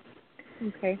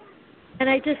 Okay. And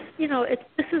I just,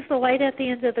 this is the light at the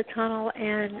end of the tunnel,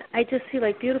 and I just see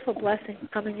like beautiful blessings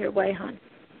coming your way, hon.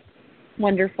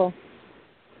 Wonderful.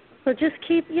 So just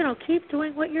keep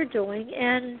doing what you're doing,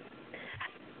 and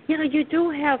you do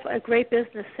have a great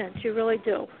business sense. You really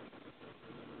do.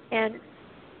 And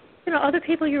other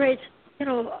people your age,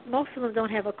 most of them don't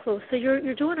have a clue. So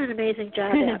you're doing an amazing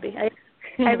job, Abby.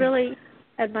 I really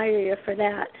admire you for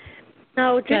that.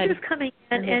 Now, Ginger's coming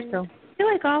in, and I feel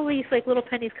like all these like little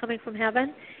pennies coming from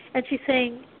heaven, and she's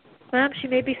saying, Mom, she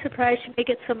may be surprised. She may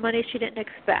get some money she didn't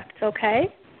expect.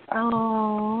 Okay.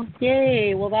 Oh,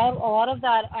 yay! Well, a lot of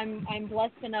that, I'm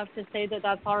blessed enough to say that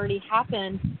that's already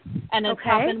happened, and it's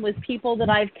happened with people that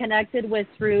I've connected with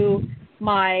through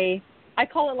I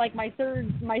call it like my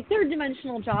third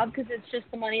dimensional job because it's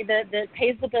just the money that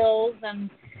pays the bills and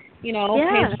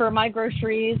pays for my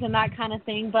groceries and that kind of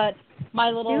thing. But my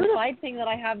little side thing that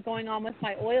I have going on with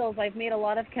my oils, I've made a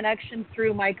lot of connections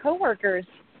through my coworkers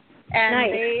And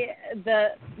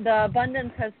nice. the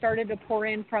abundance has started to pour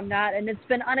in from that, and it's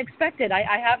been unexpected.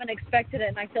 I haven't expected it,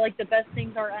 and I feel like the best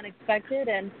things are unexpected.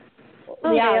 And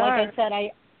I said,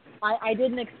 I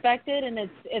didn't expect it, and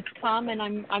it's come, and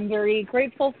I'm very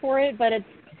grateful for it. But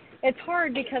it's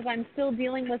hard because I'm still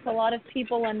dealing with a lot of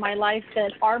people in my life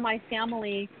that are my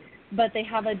family, but they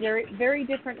have a very, very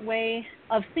different way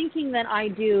of thinking than I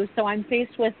do. So I'm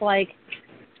faced with like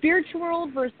spiritual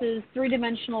world versus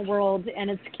three-dimensional world,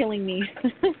 and it's killing me.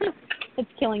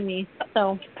 It's killing me.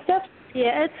 So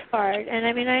yeah, it's hard, and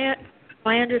I mean I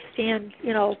understand,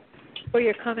 you know, where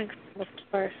you're coming from, of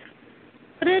course,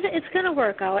 but it's going to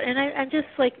work out. And I'm just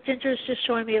like, Ginger's just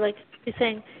showing me, like she's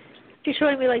saying, she's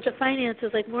showing me like the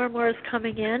finances, like more and more is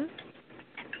coming in.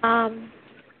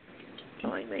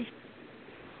 Showing me.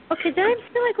 Okay, then I'm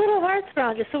seeing like little hearts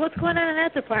around you. So what's going on in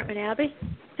that department, Abby?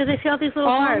 Because I see all these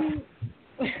little hearts.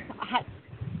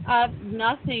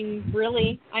 Nothing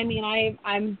really. I mean,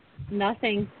 I'm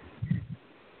nothing.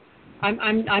 I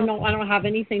don't have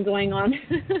anything going on.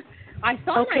 I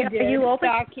thought I did. Are you open?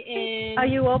 Are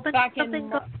you open? Back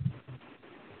in.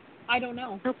 I don't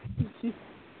know.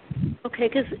 Okay,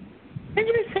 because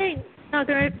you're saying no,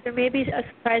 there may be a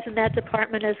surprise in that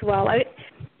department as well. I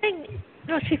think, you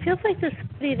know, she feels like there's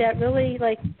somebody that really,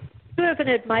 like, you have an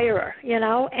admirer, you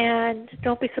know, and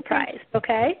don't be surprised,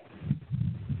 okay?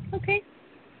 Okay.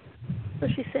 So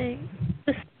she's saying,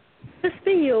 just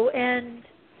be you, and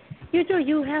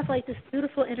you have like this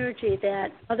beautiful energy that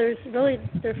others really,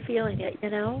 they're feeling it, you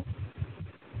know?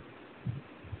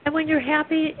 And when you're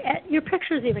happy, your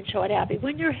pictures even show it, Abby.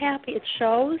 When you're happy, it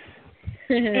shows.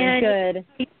 And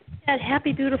good. That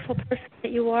happy, beautiful person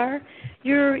that you are,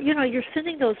 you're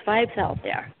sending those vibes out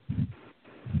there.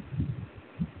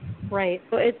 Right.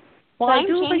 So I'm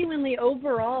genuinely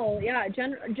overall,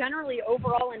 generally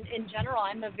overall in general,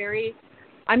 I'm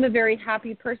a very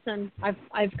happy person.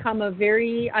 I've come a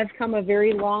very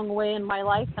long way in my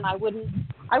life, and I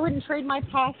wouldn't trade my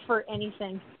past for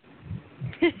anything.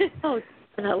 Oh,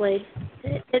 definitely.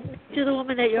 It makes you the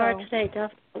woman that you are today,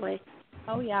 definitely.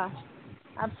 Oh yeah,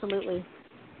 absolutely.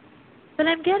 But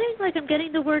I'm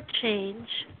getting the word change.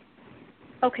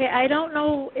 Okay, I don't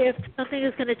know if something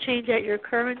is going to change at your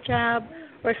current job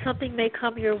or something may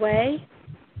come your way.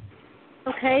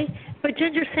 Okay? But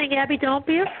Ginger's saying, Abby, don't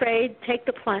be afraid. Take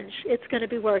the plunge. It's going to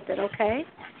be worth it, okay?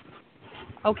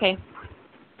 Okay.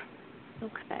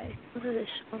 Okay. What are they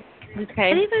showing?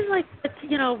 Okay. And even like,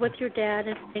 with your dad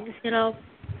and things,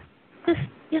 just,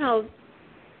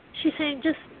 she's saying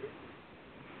just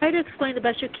try to explain the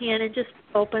best you can and just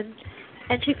open.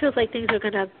 And she feels like things are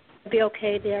going to be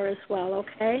okay there as well,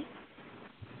 okay?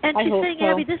 And she's saying, so.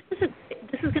 Abby, this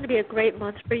is going to be a great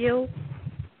month for you.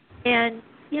 And,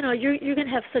 you're going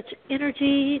to have such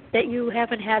energy that you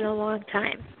haven't had in a long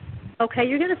time. Okay?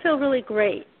 You're going to feel really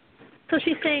great. So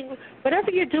she's saying,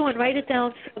 whatever you're doing, write it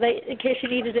down so that in case you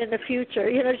need it in the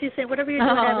future. She's saying, whatever you're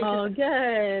doing, Abby,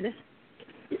 good.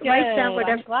 Write down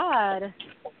whatever. I'm glad.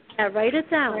 Yeah, write it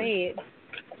down.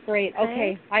 Great.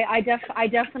 Okay. I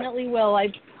definitely will.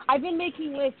 I've been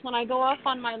making lists when I go off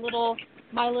on my little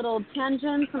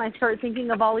tangents and I start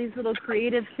thinking of all these little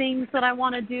creative things that I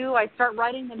want to do. I start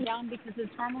writing them down because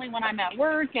it's normally when I'm at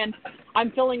work and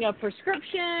I'm filling a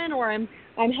prescription or I'm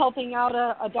helping out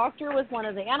a doctor with one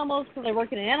of the animals because I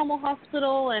work in an animal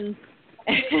hospital and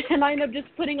I end up just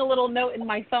putting a little note in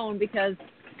my phone because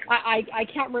I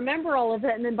can't remember all of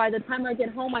it, and then by the time I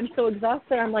get home, I'm so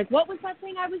exhausted. I'm like, what was that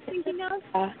thing I was thinking of?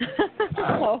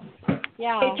 So,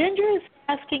 yeah. Hey, Ginger is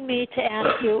asking me to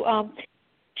ask you.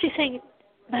 She's saying,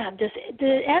 "Ma'am, did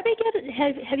Abby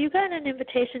have you gotten an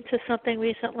invitation to something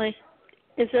recently?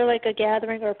 Is there like a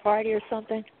gathering or a party or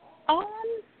something?"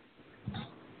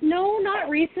 No, not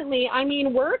recently. I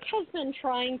mean, work has been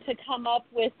trying to come up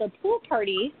with a pool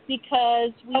party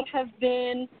because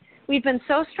we've been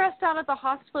so stressed out at the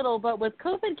hospital, but with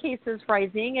COVID cases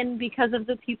rising and because of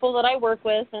the people that I work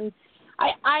with, and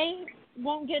I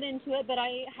won't get into it, but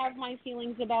I have my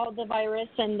feelings about the virus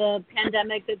and the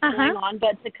pandemic that's going on.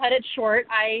 But to cut it short,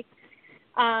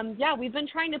 we've been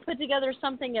trying to put together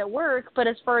something at work, but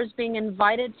as far as being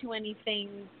invited to anything,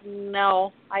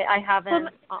 no, I haven't.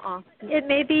 It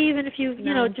may be even if you,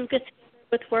 do get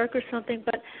with work or something,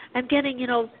 but I'm getting,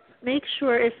 make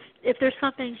sure if there's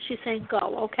something she's saying,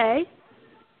 go, okay?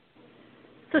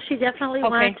 So she definitely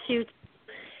wants you to,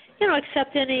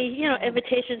 accept any,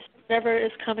 invitations, whatever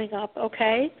is coming up,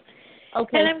 okay?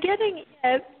 Okay. And I'm getting,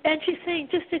 and she's saying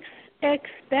just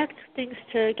expect things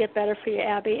to get better for you,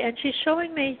 Abby. And she's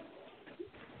showing me,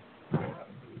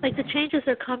 like, the changes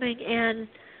are coming and,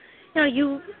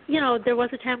 there was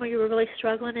a time where you were really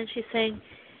struggling, and she's saying,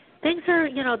 things are,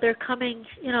 they're coming,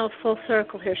 full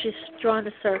circle here. She's drawn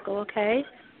a circle, okay?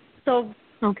 So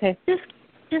okay.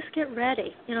 Just get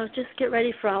ready. Just get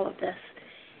ready for all of this.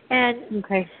 And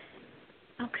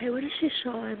okay, what is she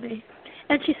showing me?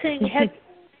 And she's saying, she's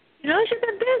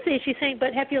been busy. She's saying,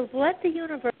 but have you let the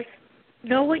universe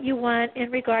know what you want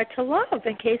in regard to love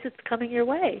in case it's coming your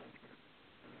way?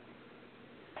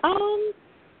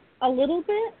 A little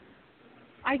bit,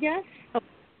 I guess.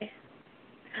 Okay.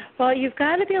 Well, you've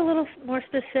got to be a little more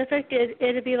specific.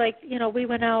 It'd be like, we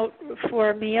went out for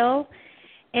a meal,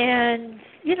 and,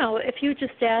 if you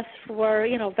just ask for,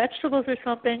 vegetables or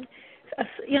something,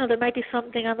 there might be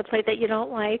something on the plate that you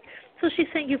don't like. So she's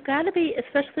saying you've got to be,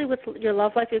 especially with your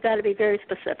love life, you've got to be very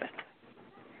specific.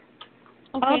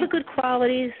 Okay. All the good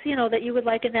qualities, that you would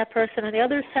like in that person. On the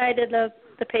other side of the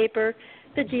paper,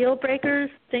 the deal breakers,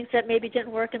 things that maybe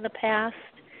didn't work in the past.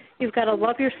 You've got to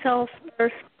love yourself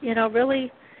first,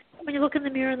 really. When you look in the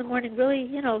mirror in the morning,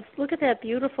 really, look at that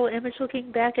beautiful image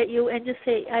looking back at you and just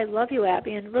say, I love you,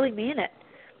 Abby, and really mean it.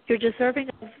 You're deserving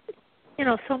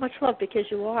of, so much love because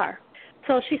you are.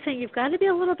 So she's saying you've got to be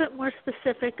a little bit more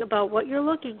specific about what you're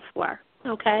looking for,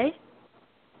 okay?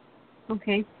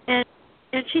 Okay. And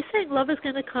she's saying love is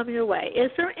going to come your way.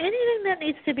 Is there anything that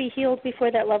needs to be healed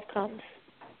before that love comes?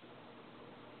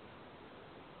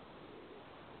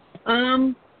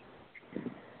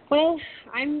 Well,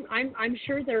 I'm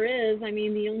sure there is. I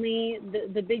mean,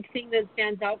 the big thing that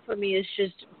stands out for me is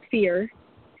just fear,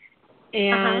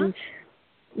 and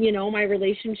my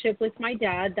relationship with my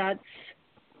dad.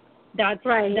 That's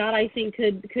right. That I think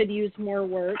could use more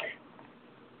work.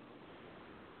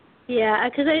 Yeah,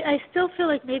 because I still feel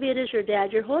like maybe it is your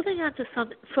dad. You're holding on to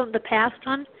something from the past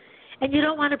one, and you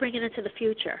don't want to bring it into the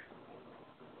future.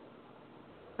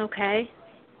 Okay?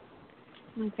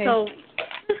 Okay. So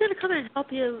who's going to come in and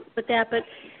help you with that? But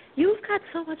you've got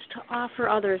so much to offer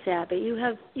others, Abby. You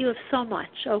have so much,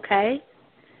 okay?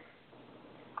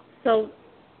 So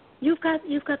you've got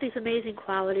these amazing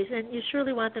qualities, and you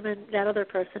surely want them in that other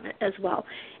person as well.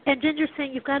 And then you're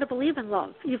saying you've got to believe in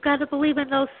love. You've got to believe in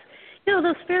those,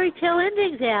 those fairy tale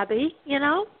endings, Abby.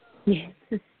 Yeah.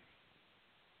 So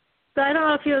I don't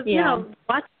know if you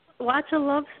watch a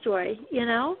love story,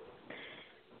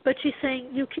 But she's saying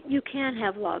you can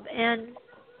have love, and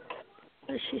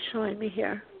what is she showing me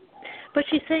here? But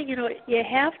she's saying, you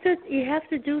have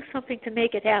to do something to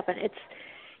make it happen. It's,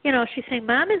 she's saying,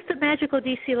 Mom is the magical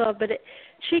DC love, but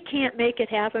she can't make it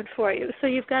happen for you. So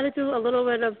you've got to do a little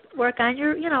bit of work on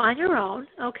your, on your own,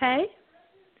 okay?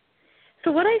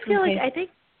 So what I feel like, I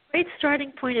think a great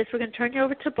starting point is we're going to turn you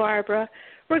over to Barbara.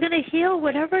 We're going to heal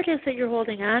whatever it is that you're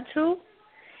holding on to.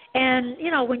 And,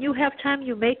 when you have time,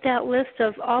 you make that list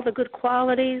of all the good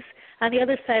qualities. On the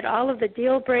other side, all of the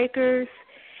deal breakers.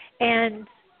 And,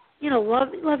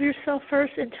 love yourself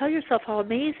first and tell yourself how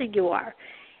amazing you are.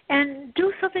 And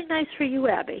do something nice for you,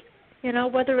 Abby.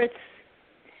 Whether it's,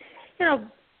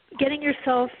 getting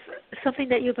yourself something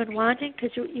that you've been wanting because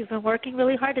you've been working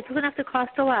really hard. It doesn't have to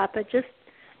cost a lot, but just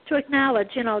to acknowledge,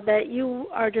 that you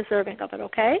are deserving of it,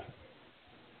 okay?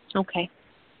 Okay.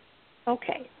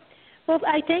 Okay. Well,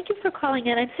 I thank you for calling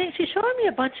in. I'm saying she's showing me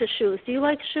a bunch of shoes. Do you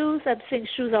like shoes? I'm seeing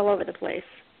shoes all over the place.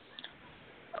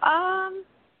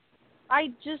 I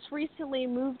just recently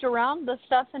moved around the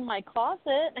stuff in my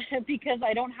closet because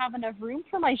I don't have enough room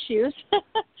for my shoes.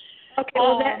 Okay,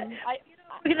 well,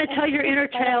 we're going to tell your inner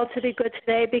child to be good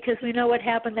today because we know what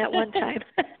happened that one time.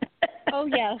 Oh,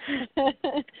 yes.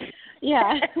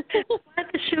 Yeah.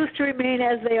 Want the shoes to remain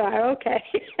as they are. Okay.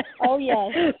 Oh,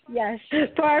 yes. Yes.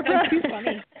 Barbara. That's too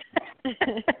funny.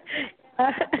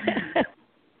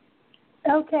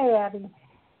 Okay, Abby.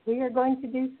 We are going to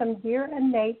do some Dear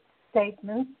Innate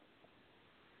statements.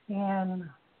 And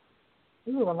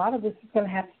a lot of this is going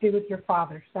to have to do with your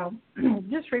father. So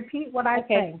just repeat what I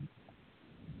say.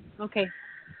 Okay.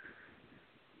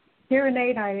 Dear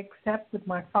Innate, I accept that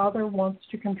my father wants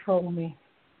to control me.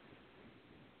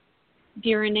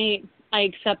 Dear Innate, I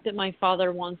accept that my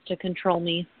father wants to control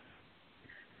me.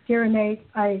 Dear Innate,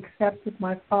 I accept that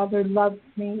my father loves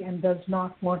me and does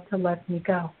not want to let me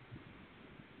go.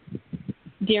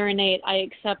 Dear Innate, I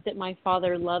accept that my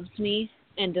father loves me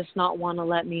and does not want to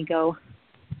let me go.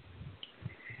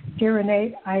 Dear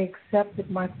Innate, I accept that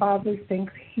my father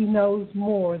thinks he knows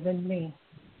more than me.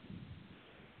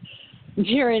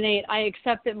 Dear Innate, I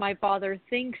accept that my father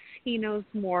thinks he knows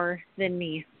more than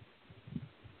me.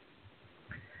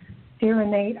 Dear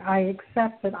Innate, I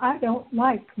accept that I don't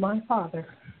like my father.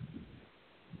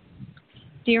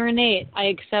 Dear Innate, I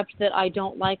accept that I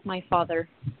don't like my father.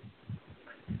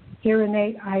 Dear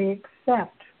Innate, I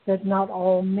accept that not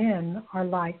all men are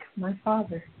like my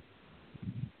father.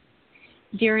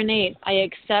 Dear Innate, I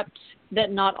accept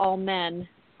that not all men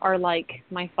are like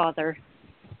my father.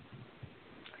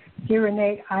 Dear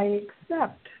Innate, I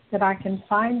accept that I can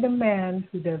find a man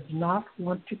who does not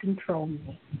want to control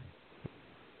me.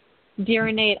 Dear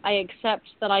Innate, I accept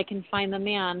that I can find the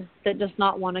man that does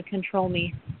not want to control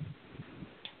me.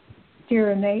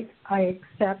 Dear Innate, I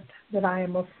accept that I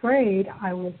am afraid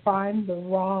I will find the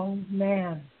wrong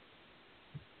man.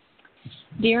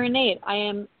 Dear Innate,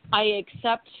 I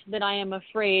accept that I am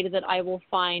afraid that I will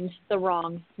find the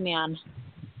wrong man.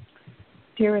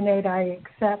 Dear Innate, I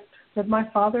accept that my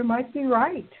father might be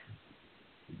right.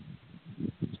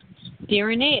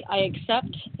 Dear Innate, I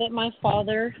accept that my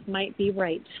father might be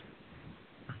right.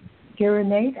 Dear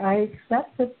Innate, I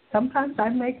accept that sometimes I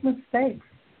make mistakes.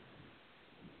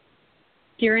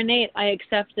 Dear Innate, I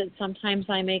accept that sometimes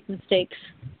I make mistakes.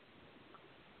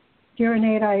 Dear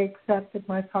Innate, I accept that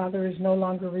my father is no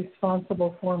longer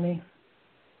responsible for me.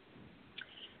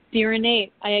 Dear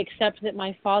Innate, I accept that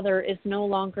my father is no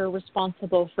longer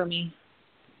responsible for me.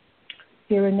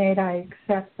 Dear Innate, I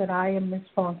accept that I am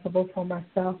responsible for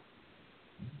myself.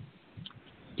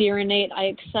 Dear Innate, I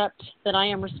accept that I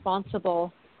am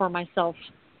responsible for myself.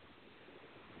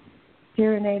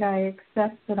 Dear Innate, I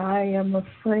accept that I am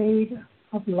afraid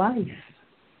of life.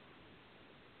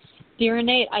 Dear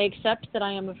Innate, I accept that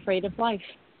I am afraid of life.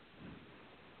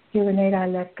 Dear Innate, I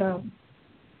let go.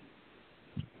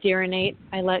 Dear Innate,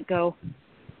 I let go.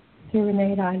 Dear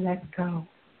Innate, I let go.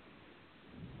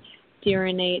 Dear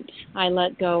Innate, I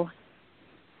let go.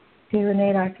 Dear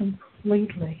Innate, I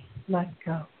completely let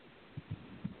go.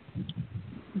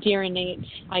 Dear Innate,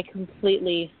 I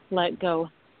completely let go.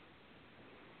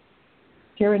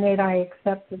 Dear Innate, I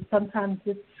accept that sometimes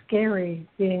it's scary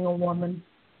being a woman.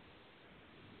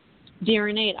 Dear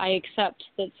Innate, I accept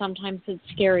that sometimes it's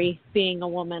scary being a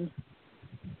woman.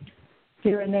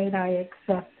 Dear Innate, I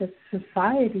accept that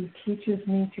society teaches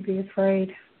me to be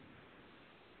afraid.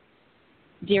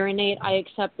 Dear Innate, I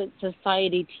accept that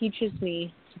society teaches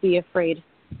me to be afraid.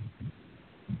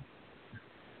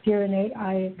 Dear Innate,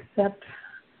 I accept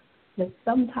that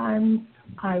sometimes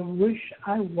I wish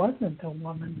I wasn't a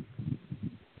woman.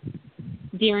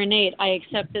 Dear Innate, I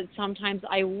accept that sometimes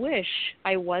I wish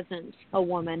I wasn't a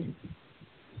woman.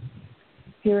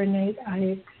 Dear Innate,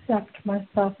 I accept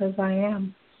myself as I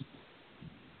am.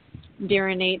 Dear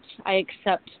Innate, I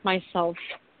accept myself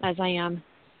as I am.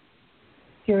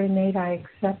 Dear Innate, I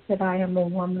accept that I am a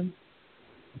woman.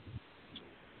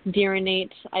 Dear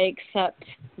Innate, I accept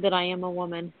that I am a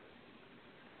woman.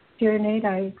 Dear Innate,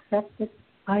 I accept that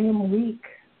I am weak.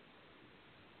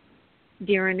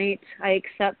 Dear Innate, I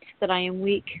accept that I am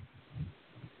weak.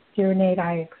 Dear Innate,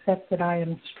 I accept that I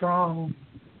am strong.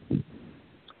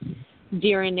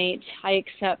 Dear Innate, I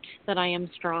accept that I am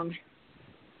strong.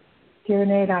 Dear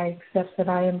Innate, I accept that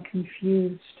I am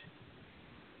confused.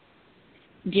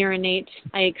 Dear Innate,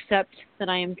 I accept that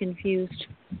I am confused.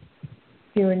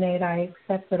 Dear Innate, I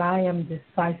accept that I am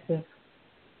decisive.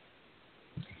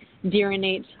 Dear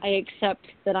Innate, I accept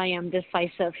that I am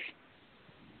decisive.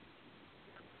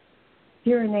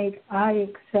 Dear Innate, I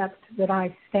accept that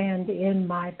I stand in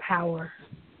my power.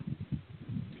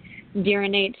 Dear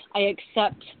Innate, I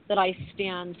accept that I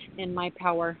stand in my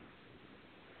power.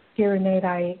 Dear Innate,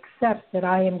 I accept that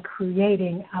I am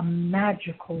creating a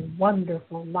magical,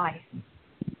 wonderful life.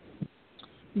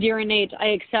 Dear Innate, I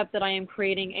accept that I am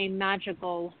creating a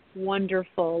magical,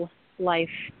 wonderful life.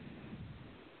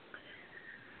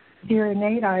 Dear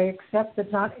Innate, I accept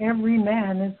that not every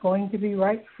man is going to be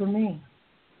right for me.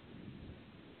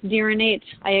 Dear Innate,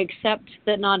 I accept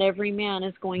that not every man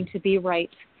is going to be right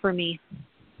for me.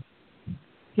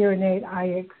 Dear Innate,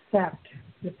 I accept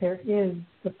that there is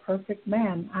the perfect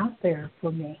man out there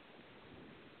for me.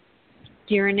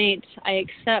 Dear Innate, I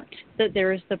accept that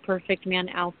there is the perfect man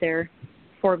out there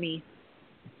for me.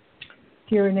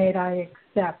 Dear Innate, I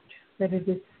accept that it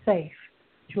is safe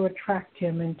to attract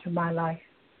him into my life.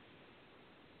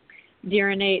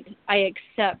 Dear Innate, I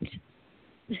accept.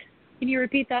 Can you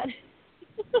repeat that?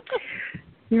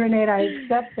 Dear Innate, I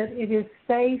accept that it is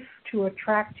safe to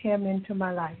attract him into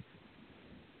my life.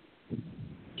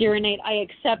 Dear Innate, I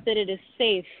accept that it is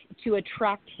safe to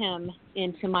attract him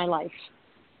into my life.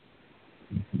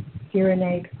 Dear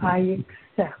Innate, I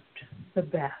accept the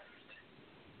best.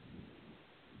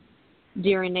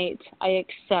 Dear Innate, I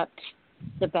accept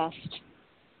the best.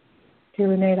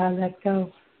 Dear Innate, I let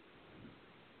go.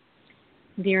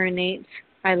 Dear Innate,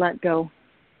 I let go.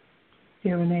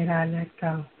 Dear Innate, I let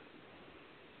go.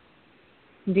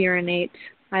 Dear Innate,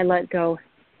 I let go.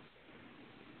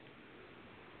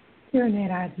 Dear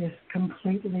Innate, I just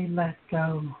completely let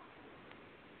go.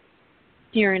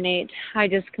 Dear Innate, I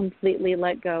just completely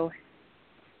let go.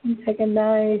 And take a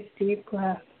nice deep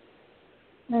breath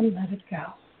and let it go.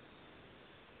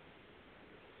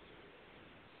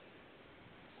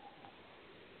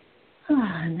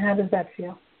 And how does that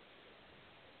feel?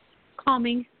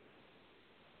 Calming.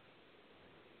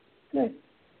 Good.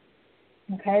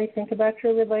 Okay, think about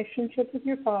your relationship with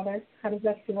your father. How does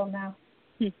that feel now?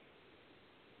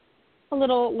 A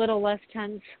little less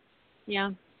tense.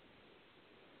 Yeah.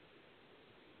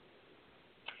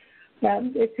 Yeah,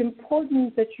 it's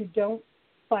important that you don't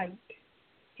fight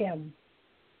him.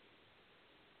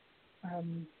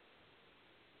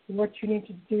 What you need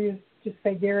to do is just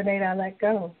say, "Dear Nate, I let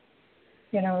go."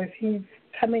 You know, if he's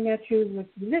coming at you with,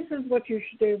 "This is what you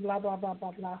should do," blah, blah, blah,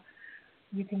 blah, blah,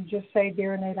 you can just say,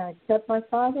 "Dear Nate, I accept my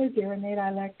father. Dear Nate,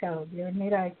 I let go. Dear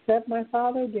Nate, I accept my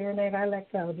father. Dear Nate, I let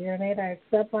go. Dear Nate, I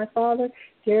accept my father.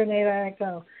 Dear Nate, I let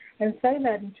go." And say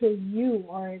that until you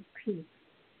are at peace.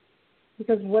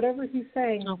 Because whatever he's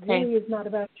saying really is not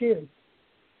about you.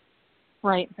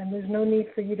 Right. And there's no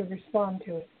need for you to respond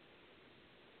to it.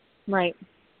 Right.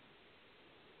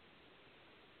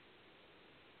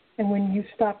 And when you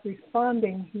stop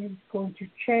responding, he's going to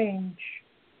change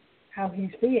how he's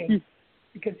being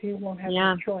because he won't have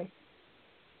any choice.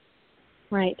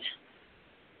 Right.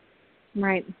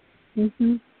 Right.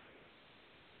 Mhm.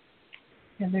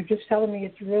 And they're just telling me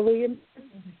it's really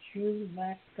important that you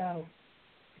let go.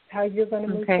 It's how you're going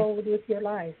to move forward with your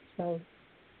life. So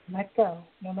let go.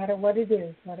 No matter what it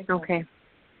is, let it go. Okay.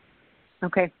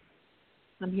 Okay.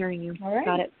 I'm hearing you. All right.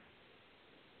 Got it.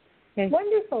 Okay.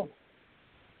 Wonderful.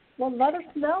 Well, let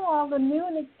us know all the new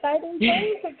and exciting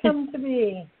things that come to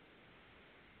be.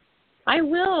 I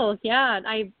will. Yeah.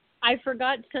 I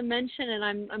forgot to mention,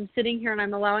 and I'm sitting here and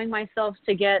I'm allowing myself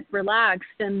to get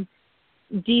relaxed. And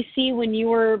DC, when you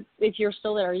were, if you're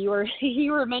still there, you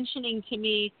were mentioning to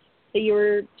me that you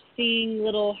were seeing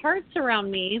little hearts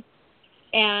around me,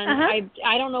 and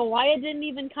I don't know why it didn't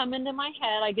even come into my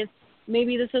head. I guess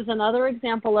maybe this is another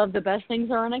example of the best things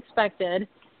are unexpected.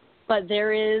 But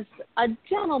there is a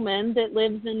gentleman that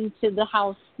lives into the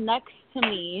house next to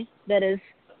me that is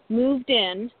moved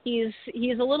in. He's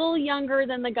a little younger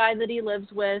than the guy that he lives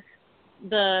with.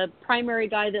 The primary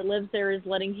guy that lives there is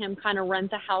letting him kind of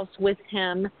rent the house with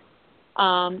him.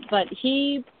 But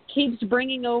he keeps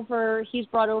he's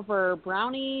brought over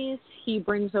brownies. He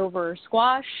brings over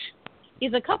squash.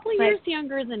 He's a couple of years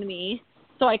younger than me,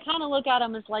 so I kind of look at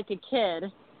him as like a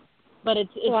kid. But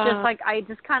it's just like I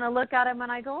just kind of look at him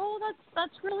and I go, "Oh,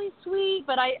 that's really sweet."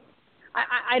 But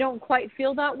I don't quite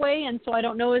feel that way, and so I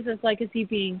don't know. Is he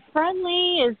being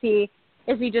friendly? Is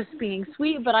he just being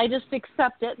sweet? But I just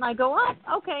accept it and I go,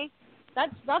 "Oh, okay."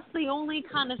 That's the only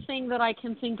kind of thing that I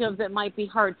can think of that might be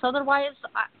hard. So otherwise,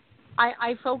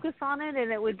 I focus on it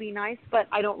and it would be nice, but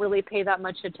I don't really pay that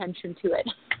much attention to it.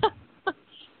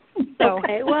 So,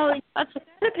 okay, well, you got to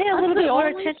pay a little bit more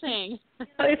attention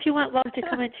if you want love to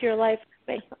come into your life.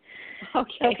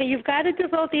 Okay, you've got to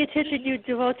devote the attention you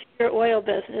devote to your oil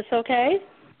business, okay?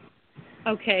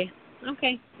 Okay.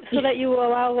 So that you will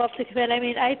allow love to come in. I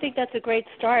mean, I think that's a great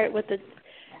start with the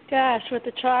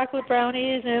chocolate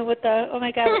brownies and with the, oh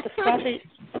my God, with the frosty.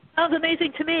 Sounds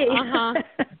amazing to me.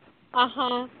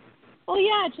 Well,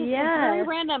 yeah, it's very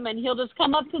random, and he'll just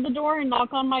come up to the door and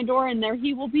knock on my door, and there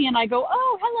he will be, and I go,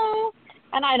 "Oh, hello,"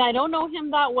 and I don't know him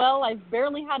that well. I've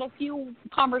barely had a few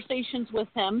conversations with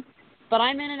him, but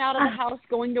I'm in and out of the house,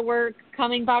 going to work,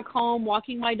 coming back home,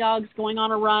 walking my dogs, going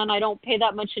on a run. I don't pay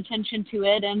that much attention to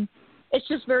it, and it's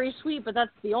just very sweet, but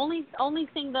that's the only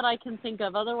thing that I can think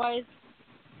of. Otherwise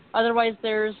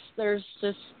there's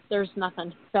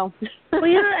nothing. So. Well,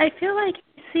 I feel like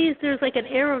there's like an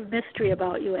air of mystery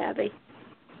about you, Abby.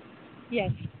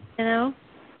 Yes. You know?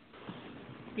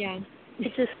 Yeah.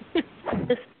 It just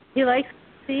he likes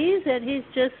sees, and he's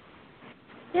just,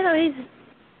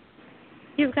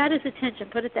 you've got his attention,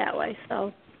 put it that way,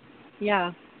 so.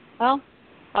 Yeah. Well,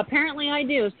 apparently I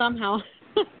do, somehow.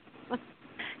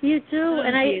 You do,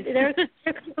 and there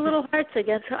comes the little hearts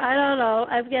again, so I don't know.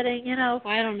 I'm getting,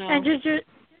 I don't know. And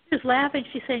just laughing.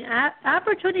 She's saying,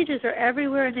 opportunities are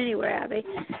everywhere and anywhere, Abby.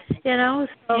 So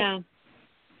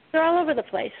they're all over the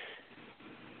place.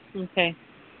 Okay.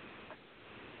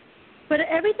 But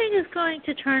everything is going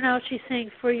to turn out, she's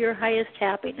saying, for your highest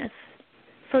happiness.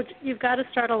 So you've got to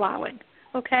start allowing,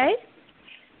 okay?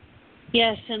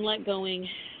 Yes, and let going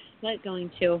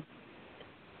too.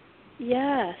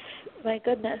 Yes, my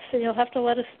goodness. And you'll have to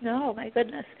let us know, my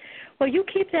goodness. Well, you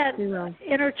keep that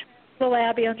inner little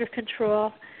Abby under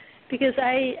control, because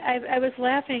I was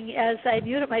laughing as I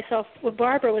muted myself when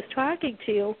Barbara was talking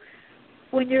to you.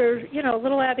 When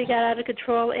little Abby got out of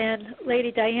control and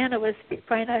Lady Diana was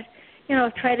trying to,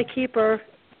 try to keep her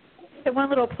at one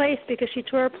little place because she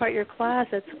tore apart your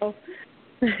closet. So,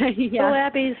 yeah. so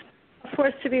Abby's a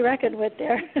force to be reckoned with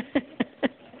there.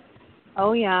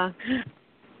 Oh, yeah.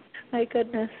 My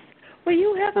goodness. Well,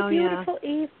 you have a beautiful yeah.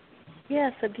 evening.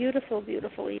 Yes, a beautiful,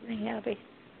 beautiful evening, Abby.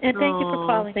 And thank you for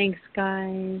calling. Thanks,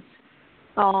 guys.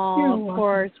 Oh, of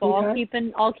course. Well, I'll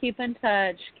keep in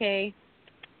touch. Okay.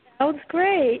 Sounds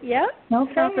great. Yep.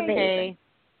 Okay. Sounds amazing.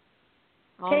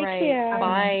 Okay. Take care.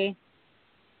 Bye.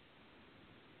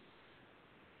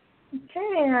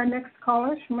 Okay, our next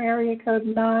caller is from area code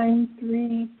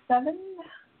 937.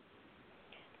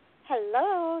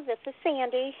 Hello, this is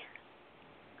Sandy.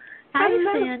 Hi,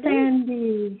 Hello,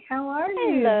 Sandy. How are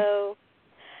you? Hello.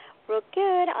 Real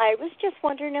good. I was just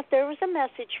wondering if there was a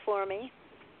message for me.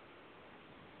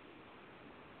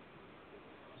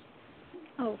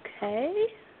 Okay.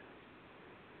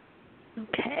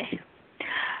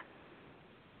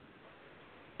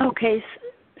 Okay,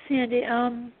 Sandy,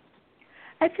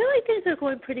 I feel like things are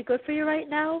going pretty good for you right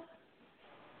now.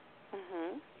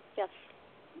 Yes.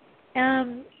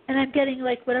 And I'm getting,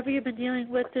 like, whatever you've been dealing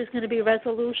with, there's going to be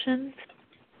resolutions.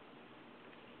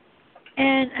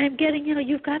 And I'm getting,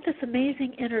 you've got this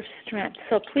amazing inner strength.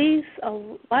 So please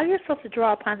allow yourself to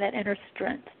draw upon that inner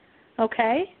strength.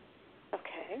 Okay?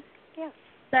 Okay. Yes.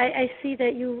 I see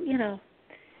that you've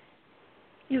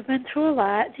been through a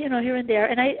lot, here and there.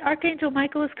 And Archangel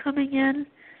Michael is coming in.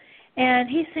 And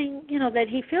he's saying, that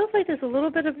he feels like there's a little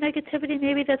bit of negativity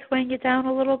maybe that's weighing you down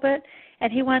a little bit,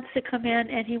 and he wants to come in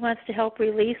and he wants to help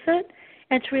release it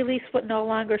and to release what no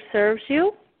longer serves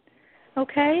you.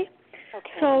 Okay?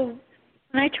 Okay. So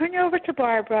when I turn you over to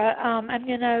Barbara,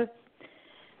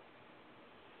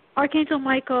 Archangel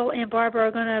Michael and Barbara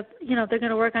are going to, they're going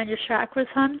to work on your chakras,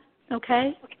 hon.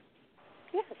 Okay?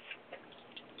 Yes.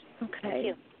 Okay. Thank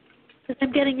you. Because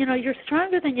I'm getting, you're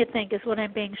stronger than you think is what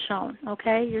I'm being shown,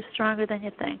 okay? You're stronger than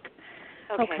you think.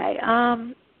 Okay.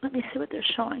 Let me see what they're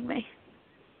showing me.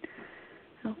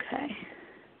 Okay,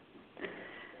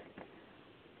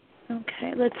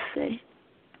 let's see.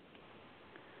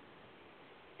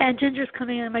 And Ginger's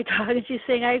coming in, my dog, and she's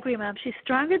saying, I agree, Mom. She's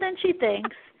stronger than she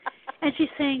thinks. And she's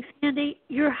saying, Sandy,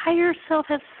 your higher self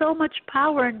has so much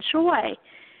power and joy.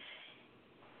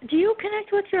 Do you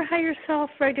connect with your higher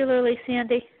self regularly,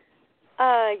 Sandy?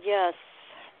 Yes.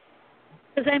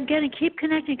 Because I'm getting, keep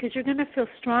connecting because you're going to feel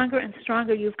stronger and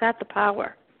stronger. You've got the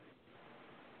power.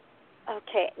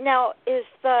 Okay. Now, is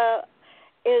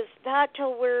that to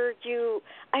where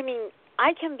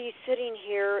I can be sitting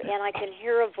here and I can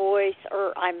hear a voice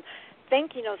or I'm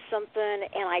thinking of something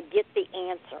and I get the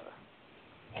answer.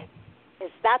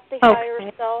 Is that the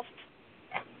higher self?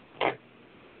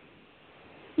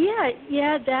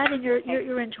 Yeah, that and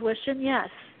your intuition, yes.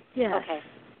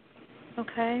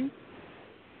 Okay.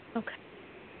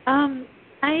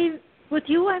 With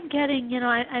you, I'm getting,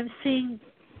 I'm seeing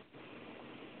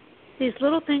these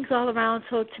little things all around.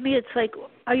 So to me, it's like,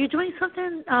 are you doing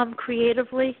something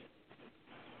creatively?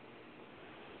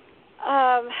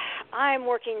 I'm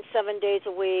working 7 days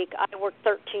a week. I work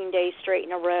 13 days straight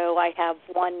in a row. I have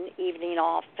one evening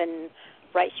off and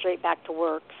right straight back to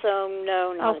work. So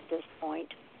no, not at this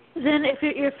point. Then if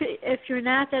you're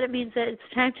not, that it means that it's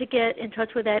time to get in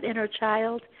touch with that inner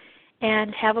child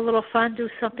and have a little fun, do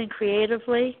something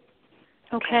creatively,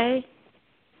 okay?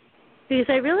 Because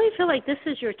I really feel like this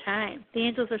is your time. The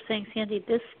angels are saying, Sandy,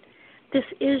 this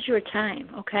is your time,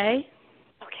 okay?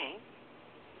 Okay.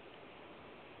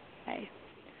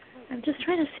 I'm just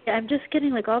trying to see. I'm just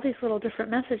getting like all these little different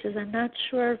messages. I'm not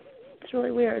sure. It's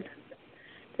really weird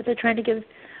that they're trying to give.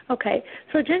 Okay.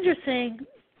 So Ginger's saying,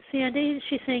 Sandy,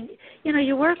 she's saying,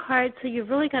 you work hard, so you've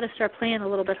really got to start playing a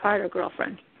little bit harder,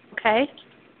 girlfriend. Okay?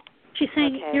 She's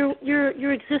saying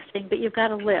you're existing, but you've got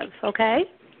to live. Okay?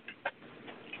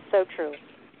 So true.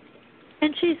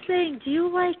 And she's saying, do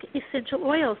you like essential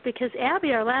oils? Because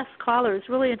Abby, our last caller, is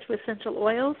really into essential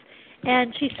oils,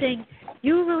 and she's saying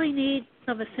you really need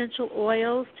some essential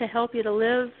oils to help you to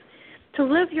live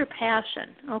your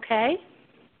passion. Okay?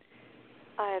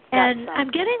 And I'm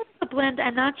getting a blend.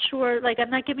 I'm not sure, I'm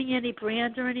not giving you any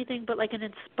brand or anything, but like an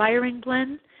inspiring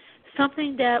blend,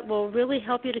 something that will really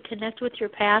help you to connect with your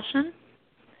passion.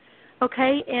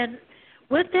 Okay? And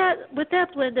with that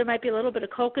blend, there might be a little bit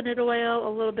of coconut oil, a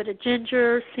little bit of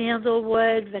ginger,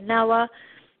 sandalwood, vanilla,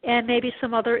 and maybe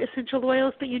some other essential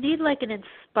oils, but you need like an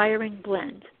inspiring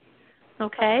blend.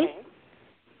 Okay?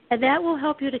 And that will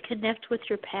help you to connect with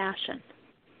your passion.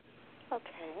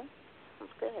 Okay.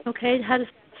 That's good. Okay, how does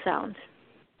that sound?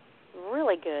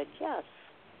 Really good, yes.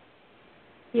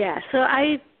 Yeah, so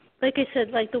like I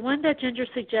said, like the one that Ginger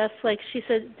suggests, like she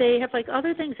said, they have like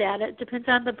other things added, depends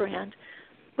on the brand,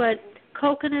 but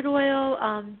coconut oil,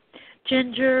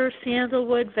 ginger,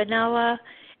 sandalwood, vanilla,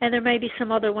 and there may be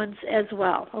some other ones as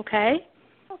well, okay?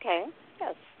 Okay,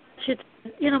 yes. Should,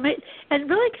 and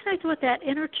really connect with that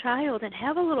inner child and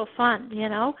have a little fun,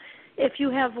 If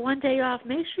you have one day off,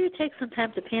 make sure you take some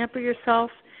time to pamper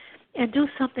yourself and do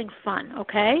something fun,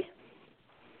 okay?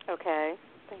 Okay,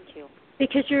 thank you.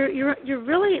 Because you're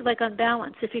really like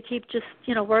unbalanced if you keep just,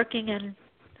 working and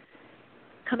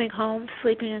coming home,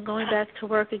 sleeping and going back to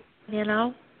work,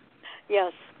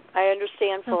 Yes, I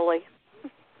understand fully.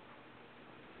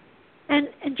 And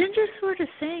Ginger's sort of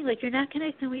saying, like, you're not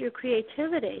connecting with your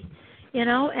creativity,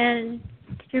 and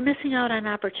you're missing out on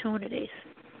opportunities,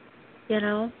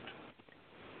 Wow.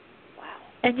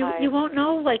 And you won't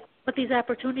know, like, what these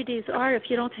opportunities are if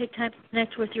you don't take time to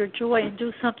connect with your joy and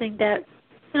do something that,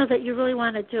 that you really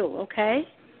want to do, okay?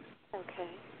 Okay.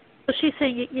 So she's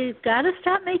saying you've got to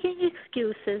stop making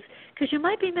excuses because you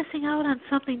might be missing out on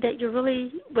something that you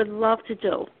really would love to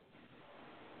do.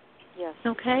 Yes.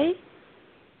 Okay?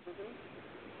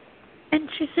 And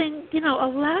she's saying,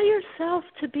 allow yourself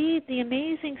to be the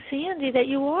amazing Sandy that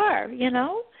you are,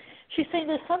 She's saying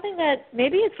there's something that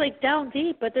maybe it's like down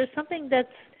deep, but there's something that's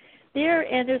there,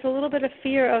 and there's a little bit of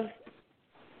fear of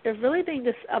there really being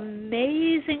this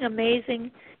amazing,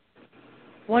 amazing,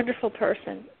 wonderful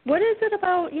person. What is it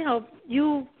about,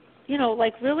 you,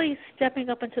 like really stepping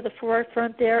up into the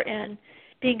forefront there and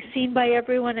being seen by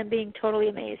everyone and being totally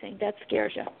amazing that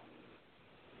scares you?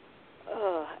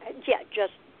 Yeah,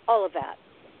 just all of that.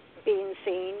 Being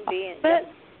seen,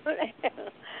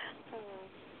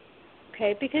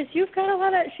 Okay, because you've got a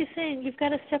lot of, she's saying, you've got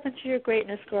to step into your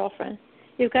greatness, girlfriend.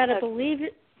 You've got to believe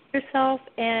yourself,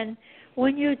 and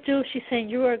when you do, she's saying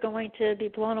you are going to be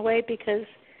blown away because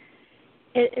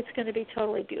it's going to be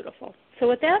totally beautiful. So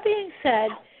with that being said,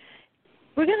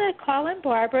 we're going to call in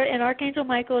Barbara, and Archangel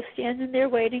Michael is standing there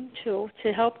waiting, too,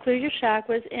 to help clear your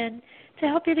chakras and to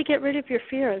help you to get rid of your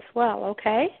fear as well,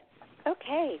 okay?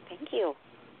 Okay, thank you.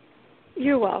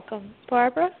 You're welcome.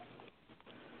 Barbara?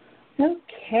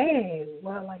 Okay,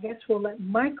 well, I guess we'll let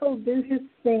Michael do his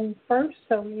thing first.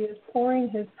 So he is pouring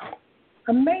his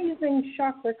amazing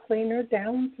chakra cleaner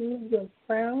down through your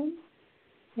crown,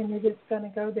 and it is going to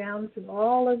go down through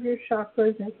all of your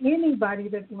chakras, and anybody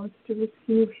that wants to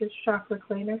receive his chakra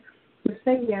cleaner will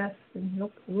say yes, and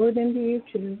he'll pour it into you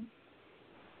too.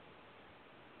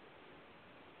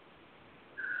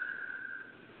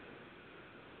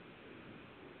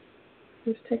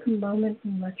 Just take a moment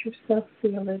and let yourself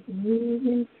feel it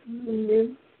moving through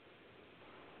you,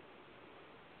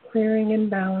 clearing and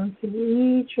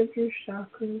balancing each of your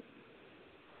chakras,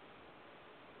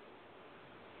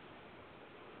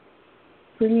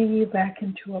 bringing you back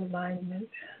into alignment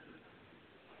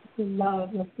with the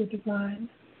love of the divine.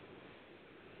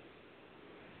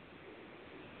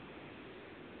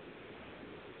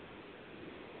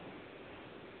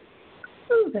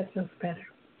 Oh, that feels better.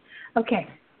 Okay.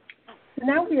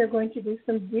 Now we are going to do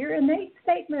some Dear Innate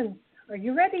statements. Are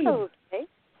you ready? Okay.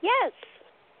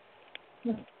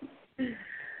 Yes.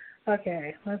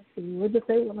 Okay, let's see. Where did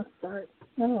they want to start?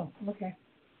 Oh, okay.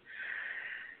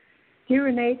 Dear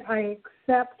Innate, I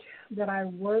accept that I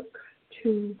work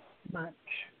too much.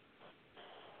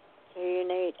 Dear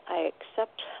Innate, I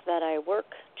accept that I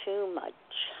work too much.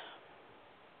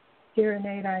 Dear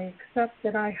Innate, I accept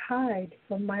that I hide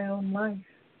from my own life.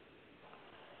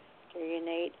 Dear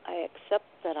Innate, I accept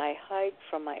that I hide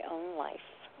from my own life.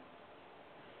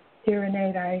 Dear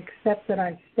Innate, I accept that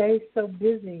I stay so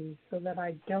busy so that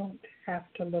I don't have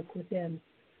to look within.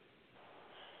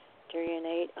 Dear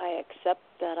Innate, I accept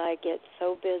that I get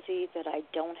so busy that I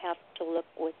don't have to look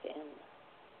within.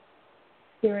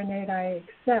 Dear Innate, I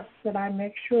accept that I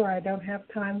make sure I don't have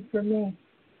time for me.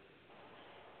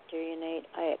 Dear Innate,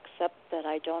 I accept that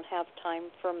I don't have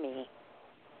time for me.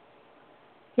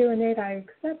 Dear Innate, I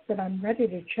accept that I'm ready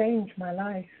to change my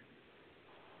life.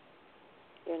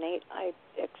 Dear Innate, I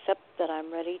accept that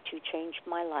I'm ready to change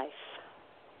my life.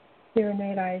 Dear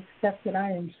Innate, I accept that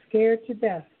I am scared to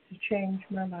death to change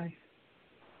my life.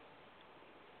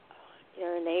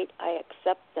 Dear Innate, I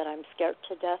accept that I'm scared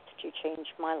to death to change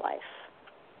my life.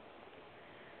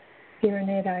 Dear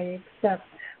Innate, I accept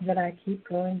that I keep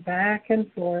going back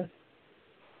and forth.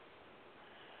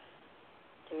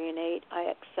 Dear Innate,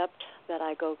 I accept that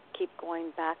I keep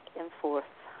going back and forth.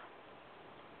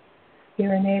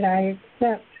 Dear Innate, I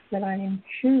accept that I am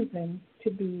choosing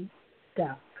to be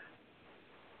deaf.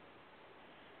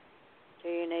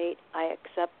 Dear Innate, I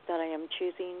accept that I am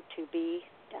choosing to be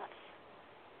deaf.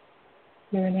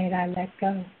 Dear Innate, I let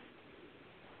go.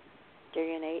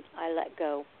 Dear Innate, I let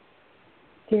go.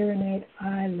 Dear Innate,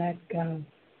 I let go.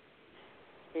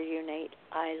 Dear Innate,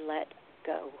 I let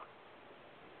go.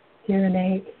 Dear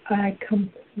Innate, I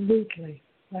completely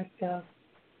let go.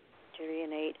 Dear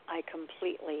Innate, I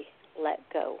completely let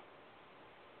go.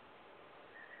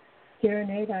 Dear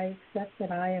Innate, I accept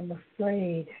that I am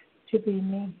afraid to be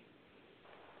me.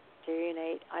 Dear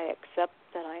Innate, I accept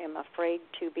that I am afraid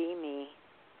to be me.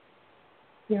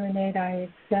 Dear Innate, I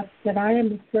accept that I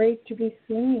am afraid to be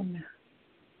seen.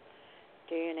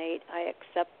 Dear Innate, I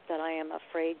accept that I am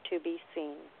afraid to be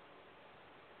seen.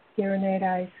 Dear Innate,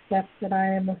 I accept that I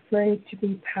am afraid to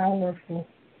be powerful.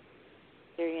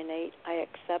 Dear Innate, I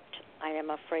accept I am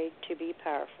afraid to be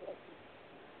powerful.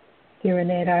 Dear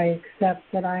Innate, I accept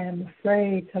that I am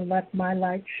afraid to let my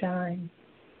light shine.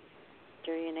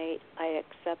 Dear Innate, I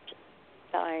accept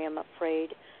that I am afraid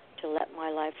to let my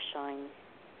life shine.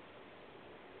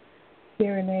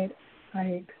 Dear Innate,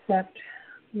 I accept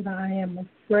that I am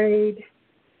afraid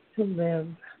to live.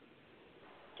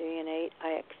 Dear Innate,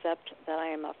 I accept that I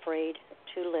am afraid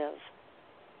to live.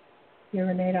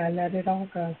 Dear Innate, I let it all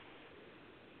go.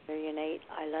 Dear Innate,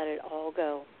 I let it all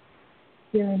go.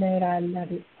 Dear Innate, I let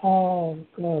it all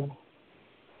go.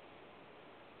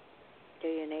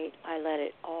 Dear Innate, I let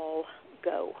it all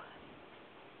go.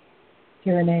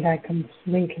 Dear Innate, I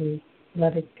completely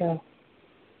let it go.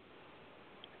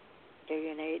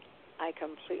 Dear Innate, I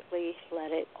completely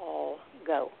let it all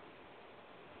go.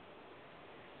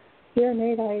 Dear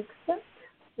Innate, I accept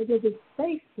that it is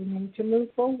safe for me to move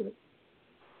forward.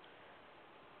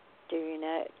 Dear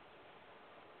Innate,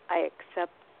 I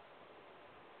accept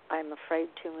I'm afraid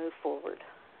to move forward.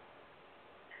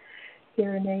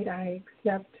 Dear Innate, I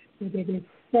accept that it is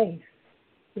safe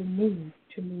for me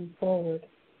to move forward.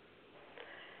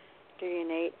 Dear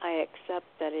Innate, I accept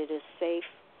that it is safe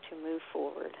to move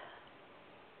forward.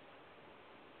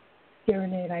 Dear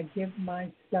Innate, I give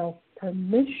myself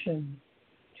permission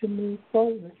to move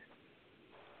forward.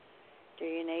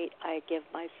 Dear Innate, I give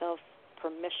myself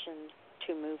permission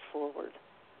to move forward.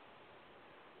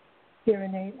 Dear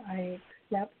Innate, I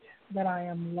accept that I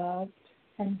am loved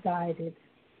and guided.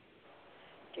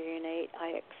 Dear Innate,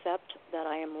 I accept that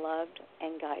I am loved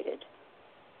and guided.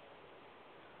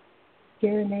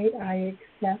 Dear Innate, I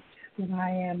accept that I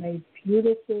am a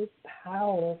beautiful,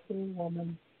 powerful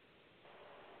woman.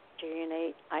 Dear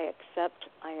Innate, I accept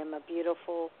I am a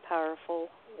beautiful, powerful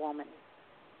woman.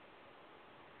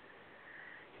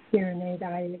 Dear Innate,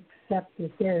 I accept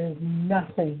that there is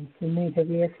nothing for me to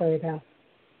be afraid of.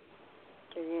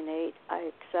 Dear Innate, I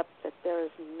accept that there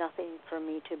is nothing for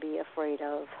me to be afraid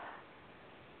of.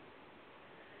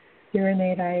 Dear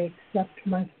Innate, I accept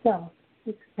myself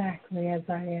exactly as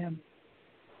I am.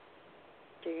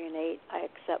 Dear Innate, I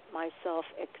accept myself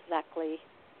exactly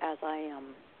as I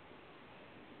am.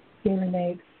 Dear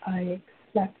Innate, I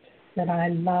accept that I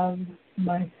love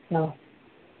myself.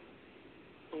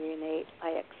 Dear Innate, I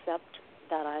accept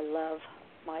that I love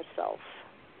myself.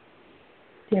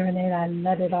 Dear Innate, I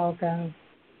let it all go.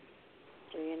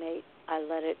 Dear Innate, I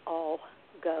let it all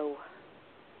go.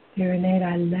 Dear Innate,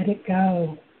 I let it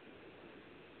go.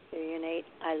 Dear Innate,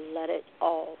 I let it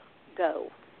all go.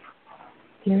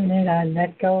 Dear Innate, I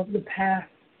let go of the past.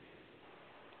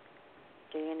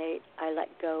 Dear Innate, I let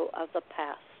go of the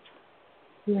past.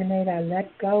 Dear Innate, I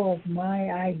let go of my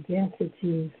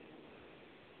identity.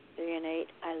 Dear Innate,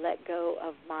 I let go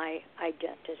of my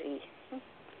identity.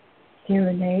 Dear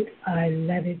Innate, I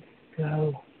let it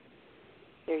go.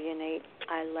 Dear Innate,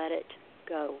 I let it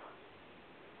go.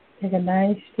 Take a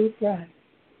nice deep breath.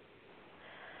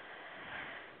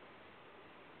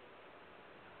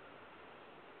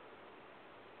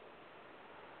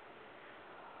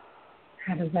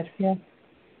 How does that feel?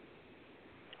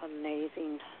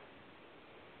 Amazing.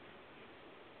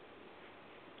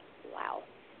 Wow.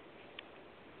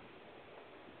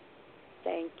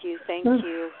 Thank you, thank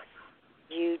you.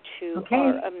 You two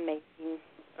are amazing.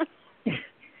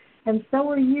 And so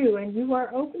are you, and you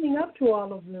are opening up to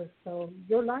all of this, so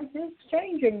your life is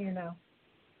changing, you know.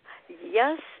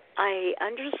 Yes, I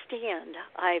understand.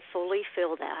 I fully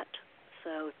feel that.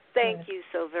 So thank you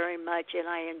so very much, and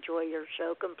I enjoy your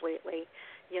show completely.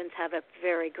 You have a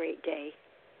very great day.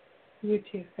 You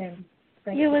too, Sam.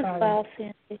 Thank you as Father. well,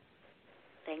 Sandy.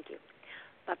 Thank you.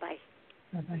 Bye-bye.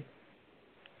 Bye-bye.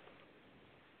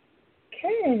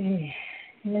 Okay,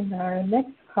 and our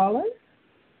next caller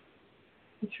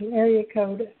is from area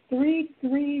code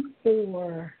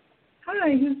 334.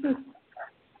 Hi, who's this?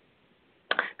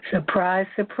 Surprise,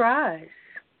 surprise.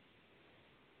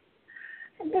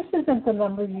 This isn't the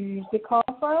number you usually call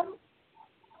from.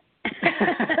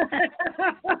 Where's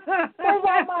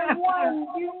all my ones?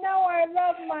 You know I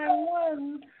love my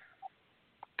ones.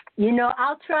 You know,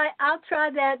 I'll try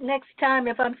that next time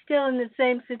if I'm still in the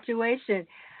same situation.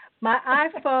 My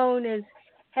iPhone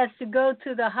has to go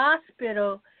to the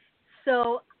hospital.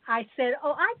 So I said,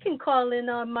 "Oh, I can call in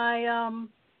on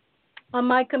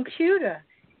my computer,"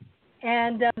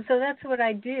 and so that's what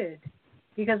I did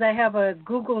because I have a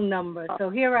Google number. So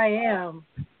here I am.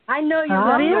 I know you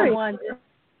love your Wanda.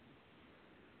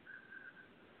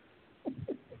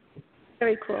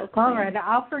 Very cool. All right,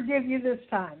 I'll forgive you this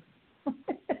time.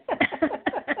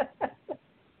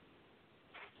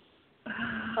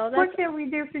 What can we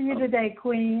do for you today,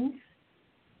 Queen?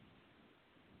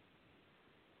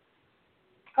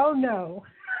 Oh, no.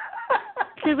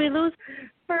 Did we lose?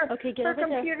 Her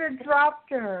computer dropped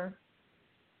her.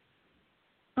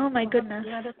 Oh, my goodness.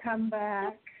 Let her come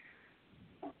back.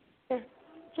 Here.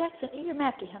 Jackson, eat your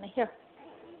Mackie, honey. Here.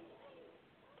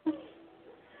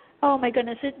 Oh, my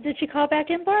goodness. Did she call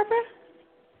back in, Barbara?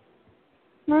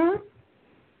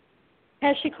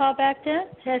 Has she called back in?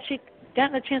 Has she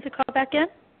gotten a chance to call back in?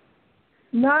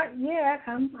 Not yet.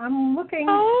 I'm looking.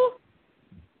 Oh,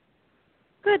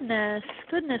 goodness.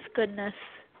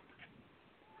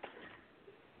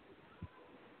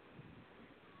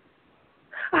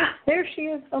 There she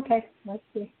is. Okay, let's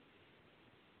see.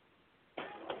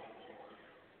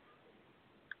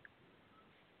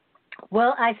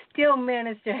 Well, I still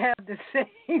managed to have the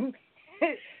same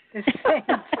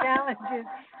challenges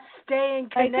staying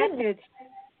connected.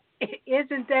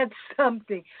 Isn't that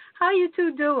something? How you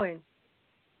two doing?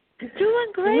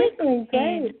 Doing great. Doing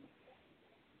great.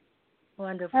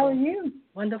 Wonderful. How are you?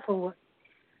 Wonderful.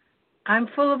 I'm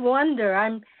full of wonder.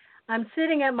 I'm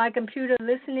sitting at my computer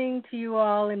listening to you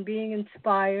all and being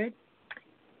inspired,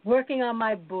 working on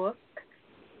my books,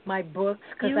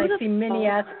 because I see many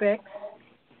aspects.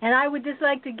 And I would just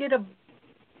like to get a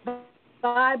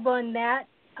vibe on that,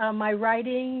 my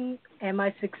writing and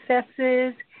my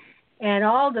successes and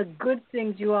all the good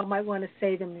things you all might want to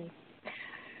say to me.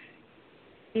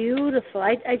 Beautiful.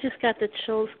 I just got the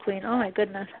chills, Queen. Oh, my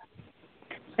goodness.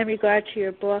 In regard to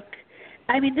your book.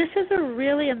 I mean, this is a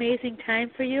really amazing time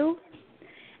for you.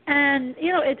 And,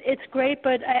 it's great,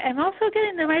 but I'm also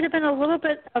getting there might have been a little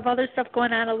bit of other stuff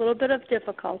going on, a little bit of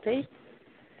difficulty.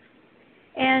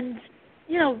 And,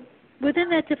 within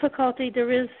that difficulty,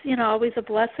 there is, always a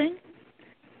blessing.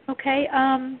 Okay?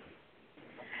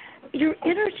 Your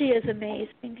energy is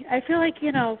amazing. I feel like,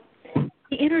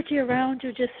 the energy around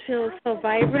you just feels so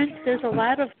vibrant. There's a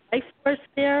lot of life force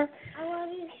there. I love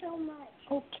you so much.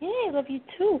 Okay, I love you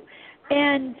too.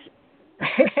 And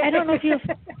I don't know if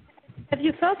have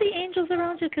you felt the angels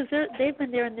around you, because they've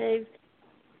been there and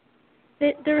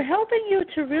they're helping you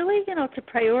to really, to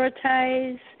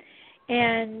prioritize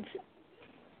and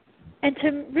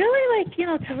to really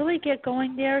to really get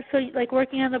going there. So like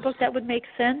working on the book, that would make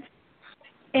sense.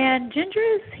 And Ginger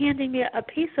is handing me a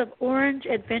piece of orange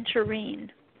adventurine.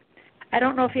 I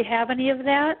don't know if you have any of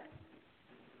that.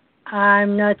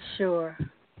 I'm not sure.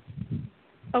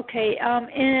 Okay,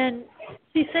 and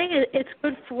she's saying it's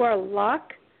good for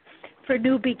luck, for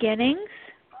new beginnings,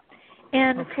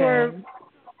 and for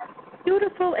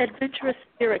beautiful, adventurous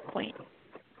spirit, Queen.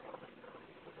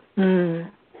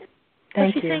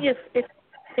 Thank she's you. saying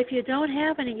if you don't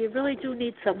have any, you really do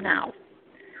need some now.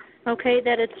 Okay,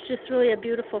 that it's just really a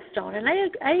beautiful stone, and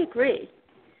I agree.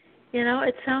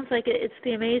 It sounds like it's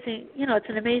the amazing, it's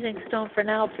an amazing stone for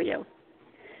now for you.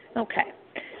 Okay.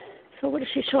 So what is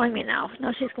she showing me now?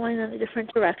 Now she's going in a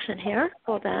different direction here.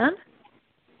 Hold on.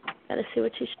 Got to see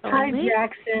what she's showing me. Hi,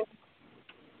 Jackson.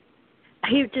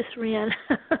 He just ran.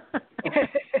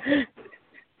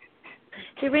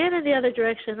 He ran in the other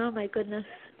direction. Oh, my goodness.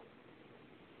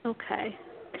 Okay.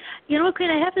 You know what, Queen,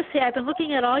 I have to say, I've been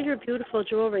looking at all your beautiful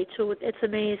jewelry, too. It's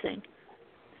amazing.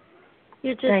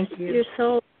 Thank you.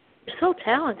 You're so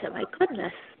talented. My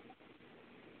goodness.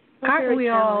 Aren't we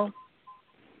all?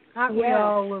 Aren't we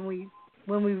all when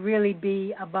we really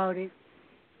be about it?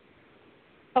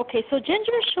 Okay, so Ginger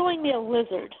is showing me a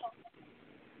lizard.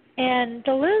 And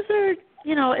the lizard,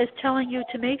 is telling you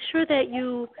to make sure that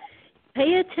you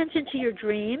pay attention to your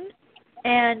dreams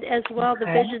and as well the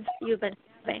visions that you've been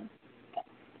having.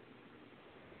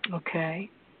 Okay.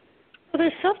 So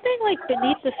there's something like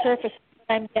beneath the surface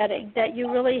that I'm getting that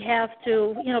you really have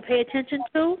to, pay attention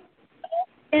to.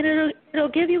 And it'll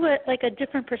give you a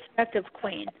different perspective,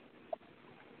 Queen.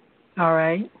 All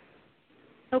right.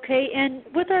 Okay, and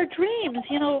with our dreams,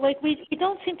 we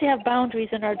don't seem to have boundaries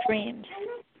in our dreams.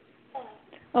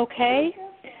 Okay?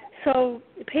 So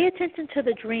pay attention to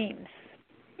the dreams.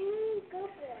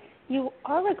 You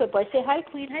are a good boy. Say hi,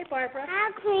 Queen. Hi, Barbara.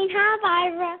 Hi, Queen. Hi,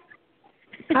 Barbara.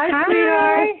 Hi,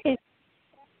 sweetheart.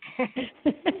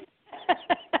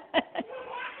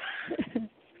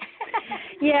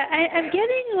 Yeah, I'm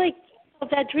getting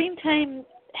that dream time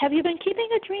have you been keeping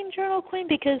a dream journal, Queen?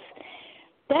 Because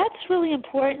that's really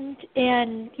important,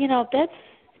 and that's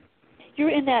you're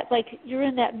in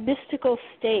that mystical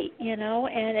state,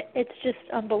 and it's just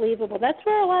unbelievable. That's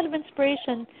where a lot of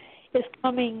inspiration is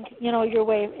coming, your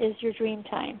way, is your dream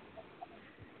time.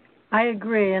 I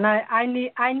agree, and I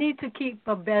need to keep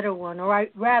a better one, or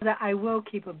I will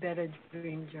keep a better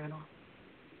dream journal.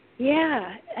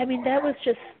 Yeah, I mean that was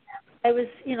just I was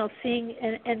seeing,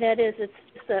 and that is it's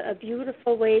just a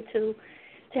beautiful way to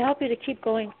help you to keep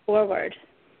going forward.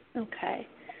 Okay,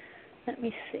 let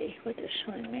me see what they're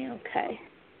showing me. Okay.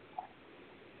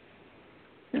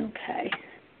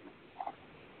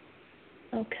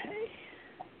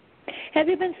 Have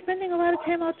you been spending a lot of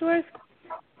time outdoors?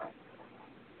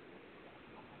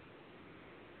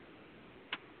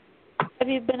 Have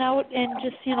you been out and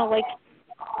just,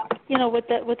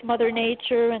 with Mother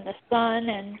Nature and the sun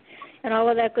and all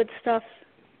of that good stuff?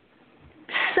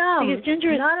 Some, because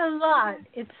Ginger not a lot.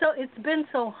 It's been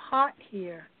so hot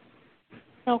here.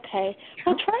 Okay.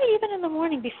 Well, try even in the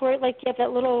morning before, you have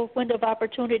that little window of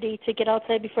opportunity to get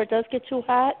outside before it does get too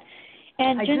hot.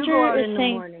 And I Ginger do go out is in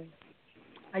saying, the morning.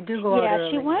 I do go out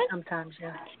early she wants, sometimes,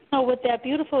 yeah. With that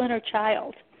beautiful inner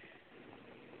child.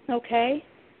 Okay?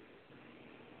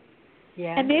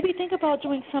 Yeah. And maybe think about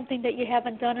doing something that you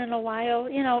haven't done in a while,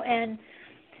 and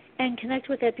connect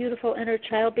with that beautiful inner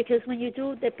child, because when you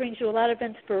do, that brings you a lot of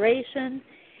inspiration,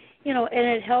 and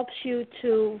it helps you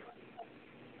to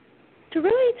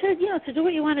really to do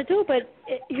what you want to do, but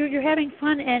you're having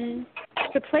fun, and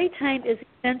the playtime is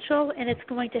essential, and it's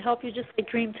going to help you just like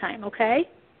dream time, okay?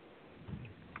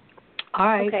 All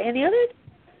right. Okay, and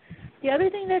the other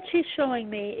thing that she's showing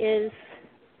me is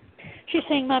she's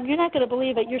saying, Mom, you're not going to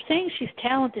believe it. You're saying she's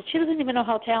talented. She doesn't even know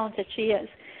how talented she is.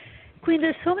 Queen,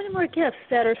 there's so many more gifts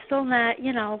that are still not,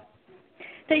 that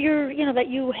that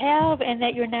you have, and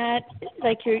that you're not,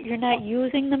 you're not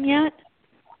using them yet.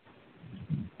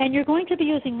 And you're going to be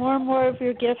using more and more of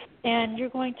your gifts, and you're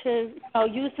going to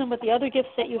use them with the other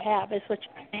gifts that you have, is what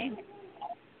you're saying.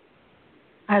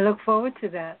 I look forward to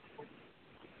that.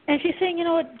 And she's saying,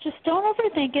 just don't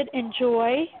overthink it,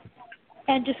 enjoy,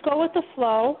 and just go with the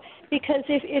flow, because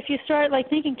if you start,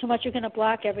 thinking too much, you're going to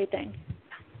block everything.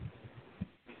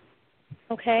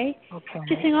 Okay?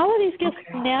 She's saying all of these gifts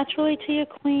come naturally to you,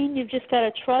 Queen. You've just got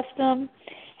to trust them,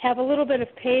 have a little bit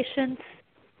of patience,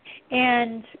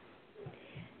 and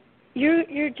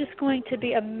you're just going to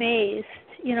be amazed,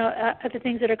 at the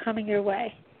things that are coming your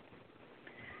way.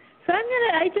 So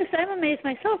I'm amazed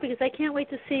myself, because I can't wait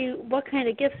to see what kind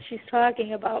of gifts she's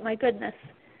talking about. My goodness.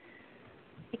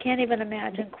 I can't even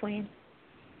imagine, Queen.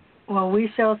 Well, we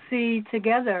shall see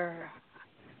together.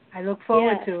 I look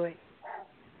forward to it.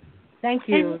 Thank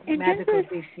you, and Magical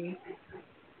Ginger, DC.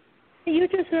 You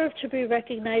deserve to be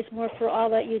recognized more for all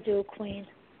that you do, Queen.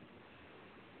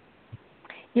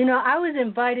 I was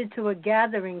invited to a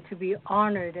gathering to be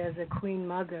honored as a Queen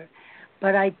Mother,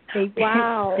 but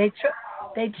wow.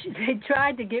 they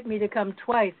tried to get me to come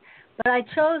twice, but I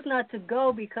chose not to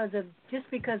go because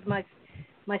my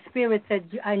spirit said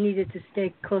I needed to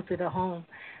stay closer to home.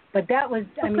 But that was,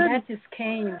 that just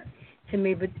came to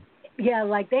me. But yeah,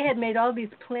 they had made all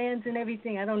these plans and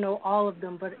everything. I don't know all of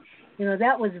them, but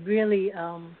that was really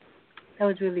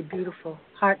beautiful,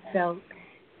 heartfelt.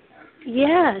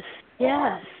 Yes.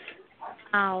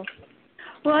 Wow.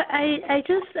 Well,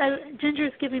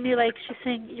 Ginger's giving me she's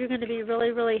saying you're going to be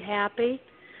really, really happy.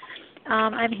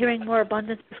 I'm hearing more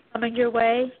abundance is coming your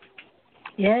way.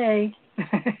 Yay.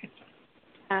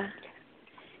 Yeah.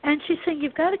 And she's saying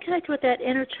you've got to connect with that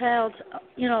inner child,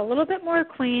 a little bit more,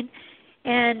 Queen,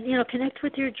 and, connect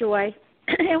with your joy.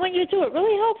 And when you do, it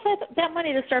really helps that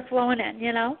money to start flowing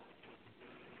in,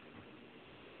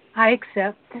 I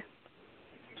accept.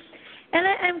 And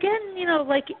I'm getting,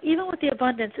 even with the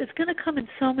abundance, it's going to come in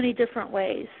so many different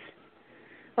ways.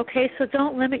 Okay, so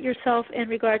don't limit yourself in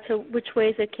regard to which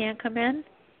ways it can come in.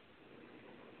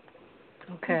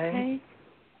 Okay.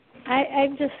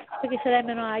 I'm just, like I said, I'm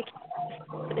in awe. I can't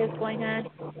what is going on.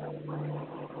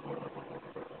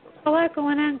 A lot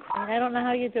going on, Queen. I don't know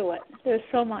how you do it. There's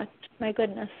so much. My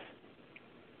goodness.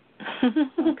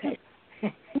 Okay.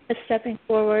 Just stepping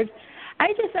forward. I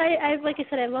like I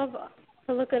said, I love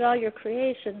to look at all your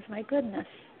creations. My goodness.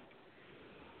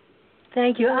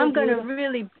 Thank you. I'm going to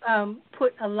really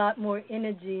put a lot more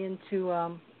energy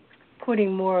into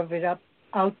putting more of it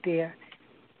out there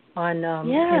on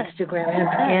Instagram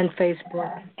and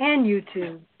Facebook and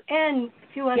YouTube and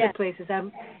a few other places.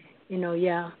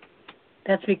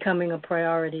 That's becoming a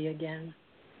priority again.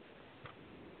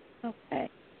 Okay.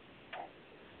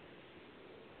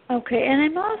 Okay, and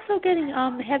I'm also getting,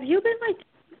 have you been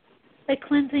like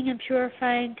cleansing and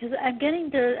purifying? Because I'm getting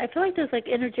there. I feel like there's like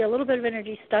energy, a little bit of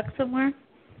energy stuck somewhere.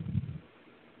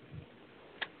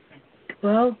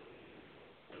 Well,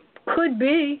 could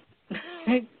be.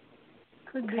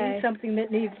 Could be something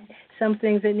that needs, some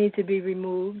things that need to be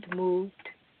moved.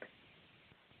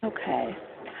 Okay.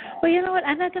 Well, you know what?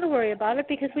 I'm not going to worry about it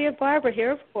because we have Barbara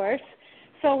here, of course.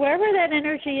 So wherever that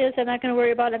energy is, I'm not going to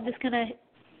worry about it. I'm just going to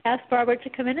ask Barbara to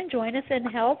come in and join us and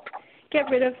help get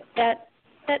rid of that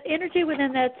energy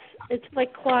within it's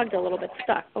like clogged a little bit,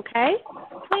 stuck. Okay,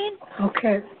 Queen?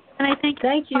 Okay. And I thank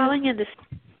you for calling in this.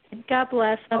 God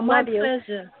bless. I love my you.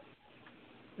 Pleasure.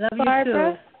 Love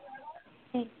Barbara?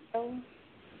 You too.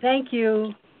 Thank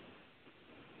you.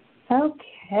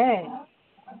 Okay.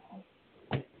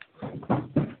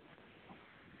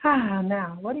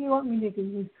 Now, what do you want me to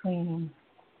do, Queen?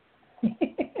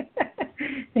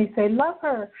 They say, love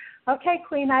her. Okay,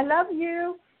 Queen, I love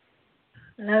you.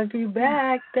 Love you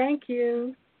back. Thank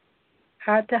you.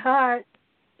 Heart to heart.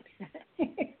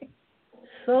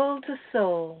 Soul to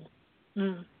soul.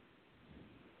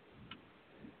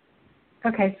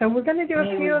 Okay, so we're going to do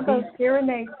a few of those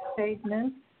serenade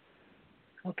statements.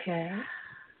 Okay.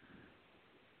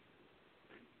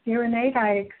 Serenade,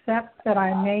 I accept that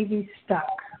I may be stuck.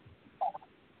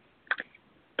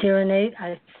 Serenade,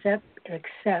 I accept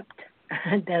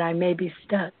that I may be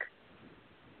stuck.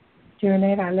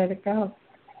 Serenade, I let it go.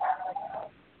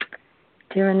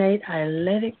 Serenade, I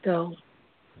let it go.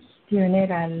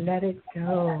 Serenade, I let it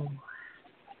go.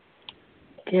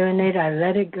 Serenade, I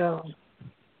let it go.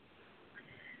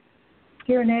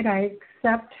 Serenade, I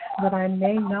accept that I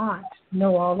may not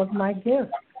know all of my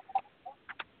gifts.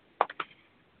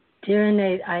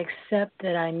 Serenade, I accept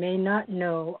that I may not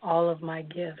know all of my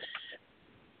gifts.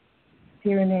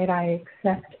 Serenade, I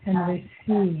accept and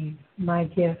receive my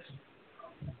gifts.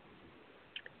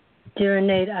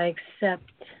 Serenade, I accept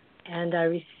and I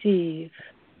receive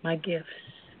my gifts.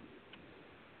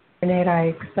 Serenade, I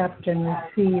accept and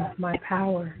receive my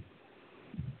power.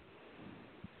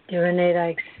 Serenade,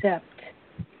 I accept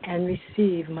and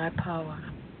receive my power.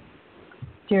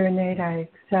 Serenade, I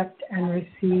accept and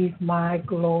receive my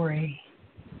glory.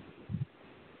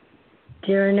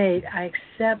 Serenade, I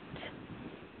accept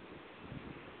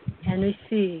and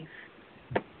receive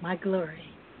my glory.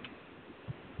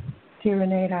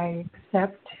 Serenade, I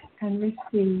accept and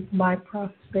receive my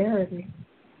prosperity.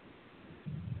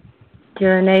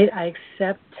 Serenade, I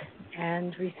accept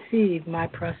and receive my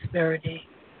prosperity.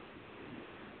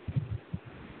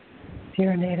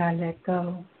 Serenade, I let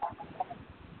go.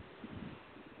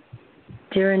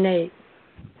 Serenade,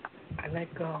 I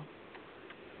let go.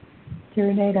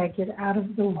 Serenade, I get out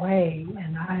of the way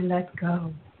and I let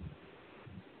go.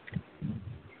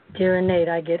 Serenade,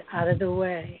 I get out of the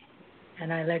way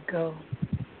and I let go.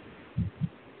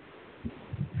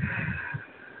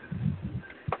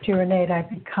 Serenade, I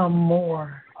become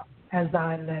more as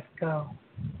I let go.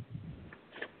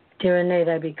 Serenade,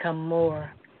 I become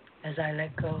more as I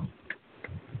let go.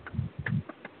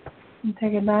 And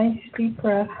take a nice deep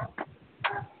breath.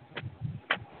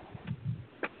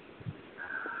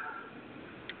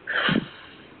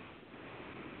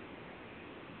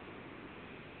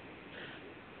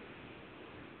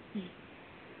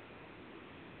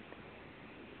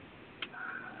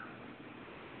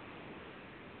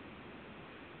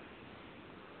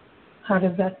 How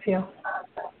does that feel?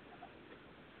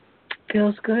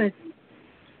 Feels good.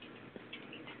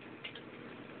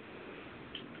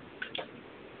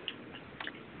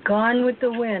 Gone with the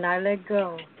wind, I let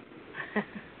go.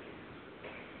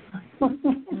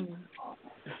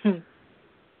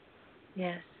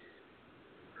 Yes.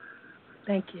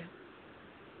 Thank you.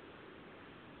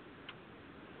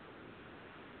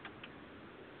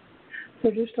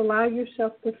 So just allow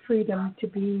yourself the freedom to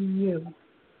be you.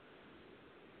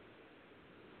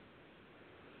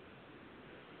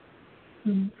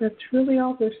 And that's really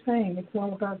all they're saying. It's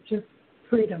all about just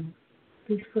freedom.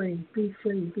 Be free, be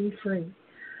free, be free.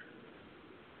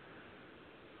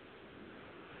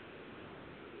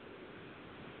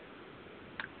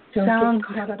 Don't Sounds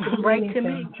get caught up in right anything. to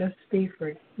me. Just be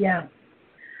free. Yeah.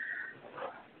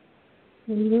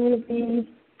 And you will be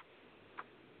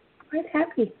quite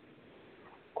happy.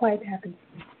 Quite happy.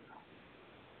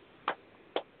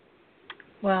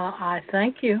 Well, I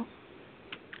thank you.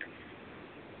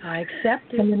 I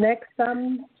accept it. And the next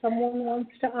time someone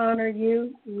wants to honor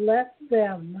you, let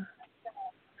them.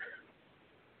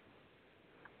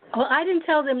 Well, I didn't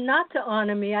tell them not to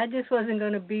honor me. I just wasn't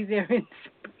going to be there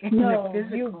in No, the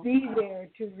physical. you be there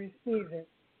to receive it.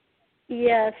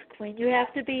 Yes, Queen, you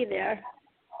have to be there.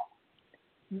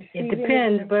 It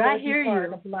depends, but I hear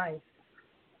you. Of life.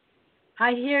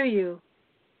 I hear you.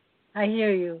 I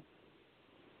hear you.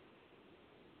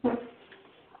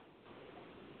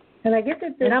 And I get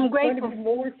that there's I'm going grateful. to be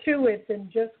more to it than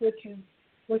just what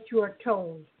you are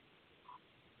told.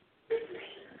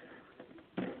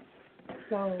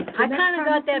 So I kind of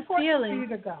got that feeling. For you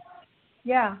to go.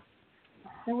 Yeah,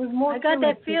 there was more. I got to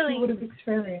that it feeling. you would have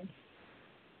experienced.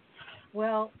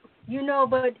 Well,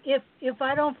 but if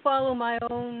I don't follow my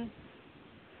own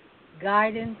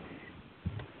guidance,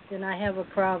 then I have a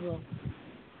problem.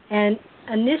 And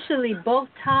initially, both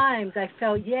times I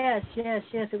felt yes.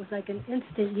 It was like an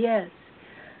instant yes.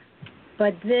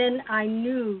 But then I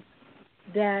knew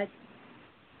that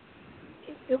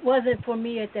it wasn't for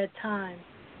me at that time.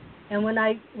 And when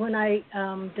I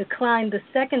declined the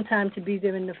second time to be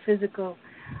there in the physical,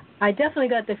 I definitely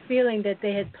got the feeling that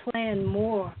they had planned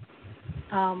more.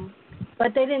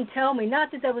 But they didn't tell me.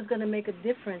 Not that was going to make a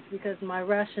difference, because my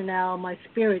rationale, my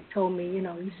spirit told me,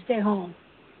 you stay home.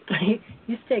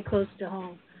 You stay close to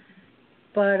home.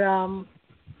 But,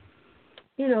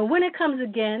 when it comes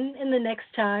again, and the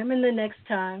next time,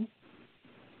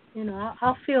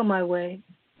 I'll feel my way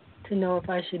to know if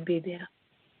I should be there.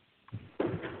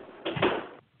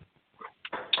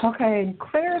 Okay, and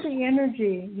clear the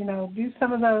energy. Do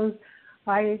some of those.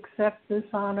 I accept this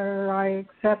honor. I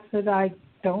accept that I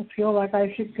don't feel like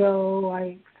I should go.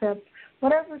 I accept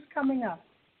whatever's coming up.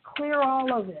 Clear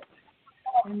all of it,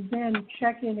 and then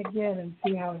check in again and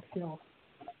see how it feels.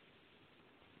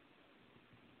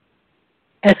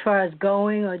 As far as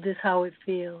going, or just how it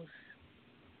feels?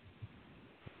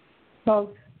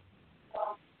 Both.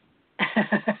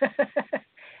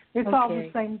 It's okay. all the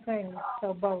same thing,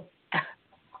 so both.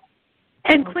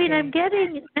 And Queen, I'm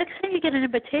getting, next time you get an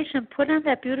invitation, put on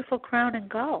that beautiful crown and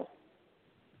go.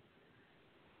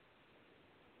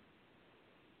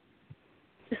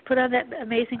 Just put on that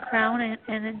amazing crown and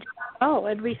then go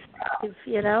and receive,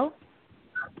 You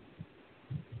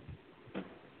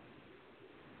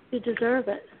deserve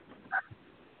it.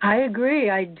 I agree.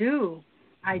 I do.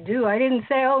 I didn't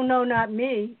say, oh, no, not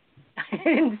me. I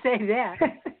didn't say that.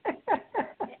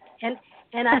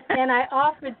 and I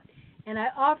offered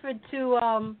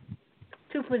to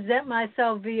present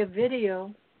myself via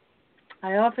video.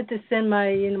 I offered to send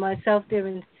myself there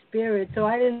in spirit. So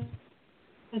I didn't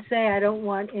say I don't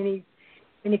want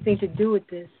anything to do with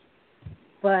this.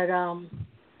 But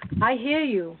I hear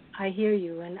you,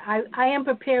 and I am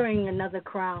preparing another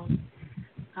crown.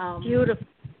 Beautiful.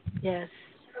 Yes.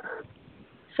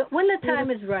 So when the time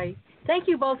is right. Thank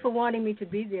you both for wanting me to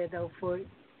be there, though, for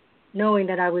knowing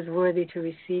that I was worthy to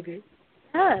receive it.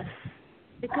 Yes.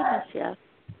 Thank goodness, yes.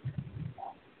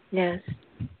 Yes.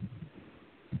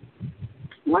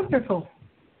 Wonderful.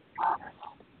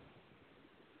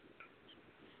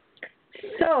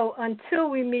 So until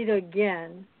we meet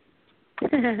again,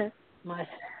 my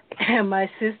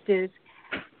sisters,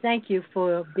 thank you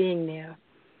for being there.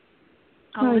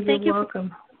 Thank you.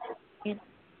 Welcome.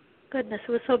 Goodness,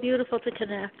 it was so beautiful to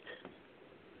connect.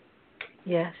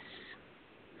 Yes.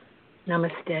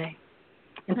 Namaste.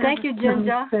 And thank you,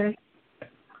 Ginger.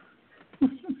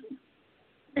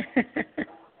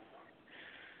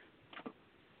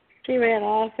 She ran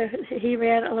off. He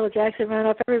ran. Little Jackson ran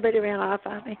off. Everybody ran off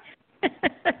on me.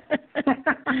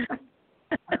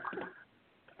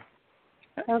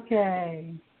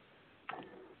 Okay.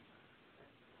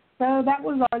 So that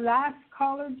was our last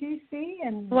caller, GC,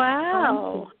 and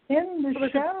wow, in the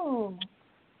show.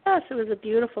 Yes, it was a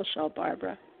beautiful show,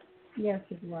 Barbara. Yes,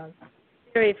 it was.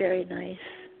 Very, very nice.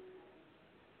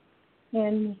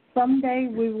 And someday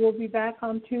we will be back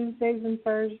on Tuesdays and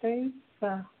Thursdays.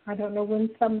 I don't know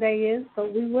when someday is,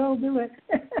 but we will do it.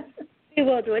 We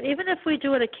will do it, even if we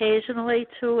do it occasionally,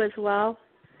 too, as well.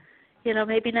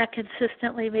 Maybe not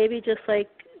consistently, maybe just like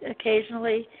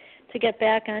occasionally to get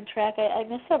back on track. I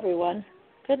miss everyone.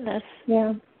 Goodness.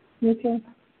 Yeah, me too.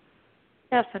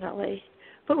 Definitely.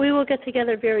 But we will get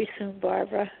together very soon,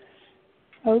 Barbara.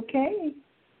 Okay.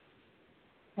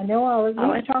 I know I'll at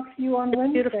least talk to you on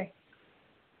Wednesday. Beautiful.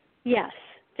 Yes,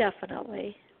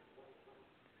 definitely.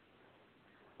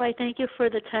 Well, I thank you for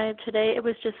the time today. It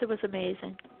was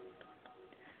amazing.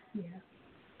 Yeah.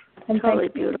 And totally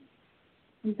beautiful.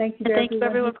 And thank you to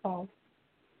everyone who called.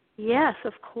 Yes,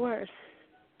 of course.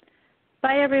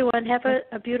 Bye, everyone. Have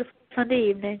a beautiful Sunday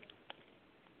evening.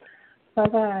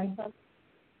 Bye-bye.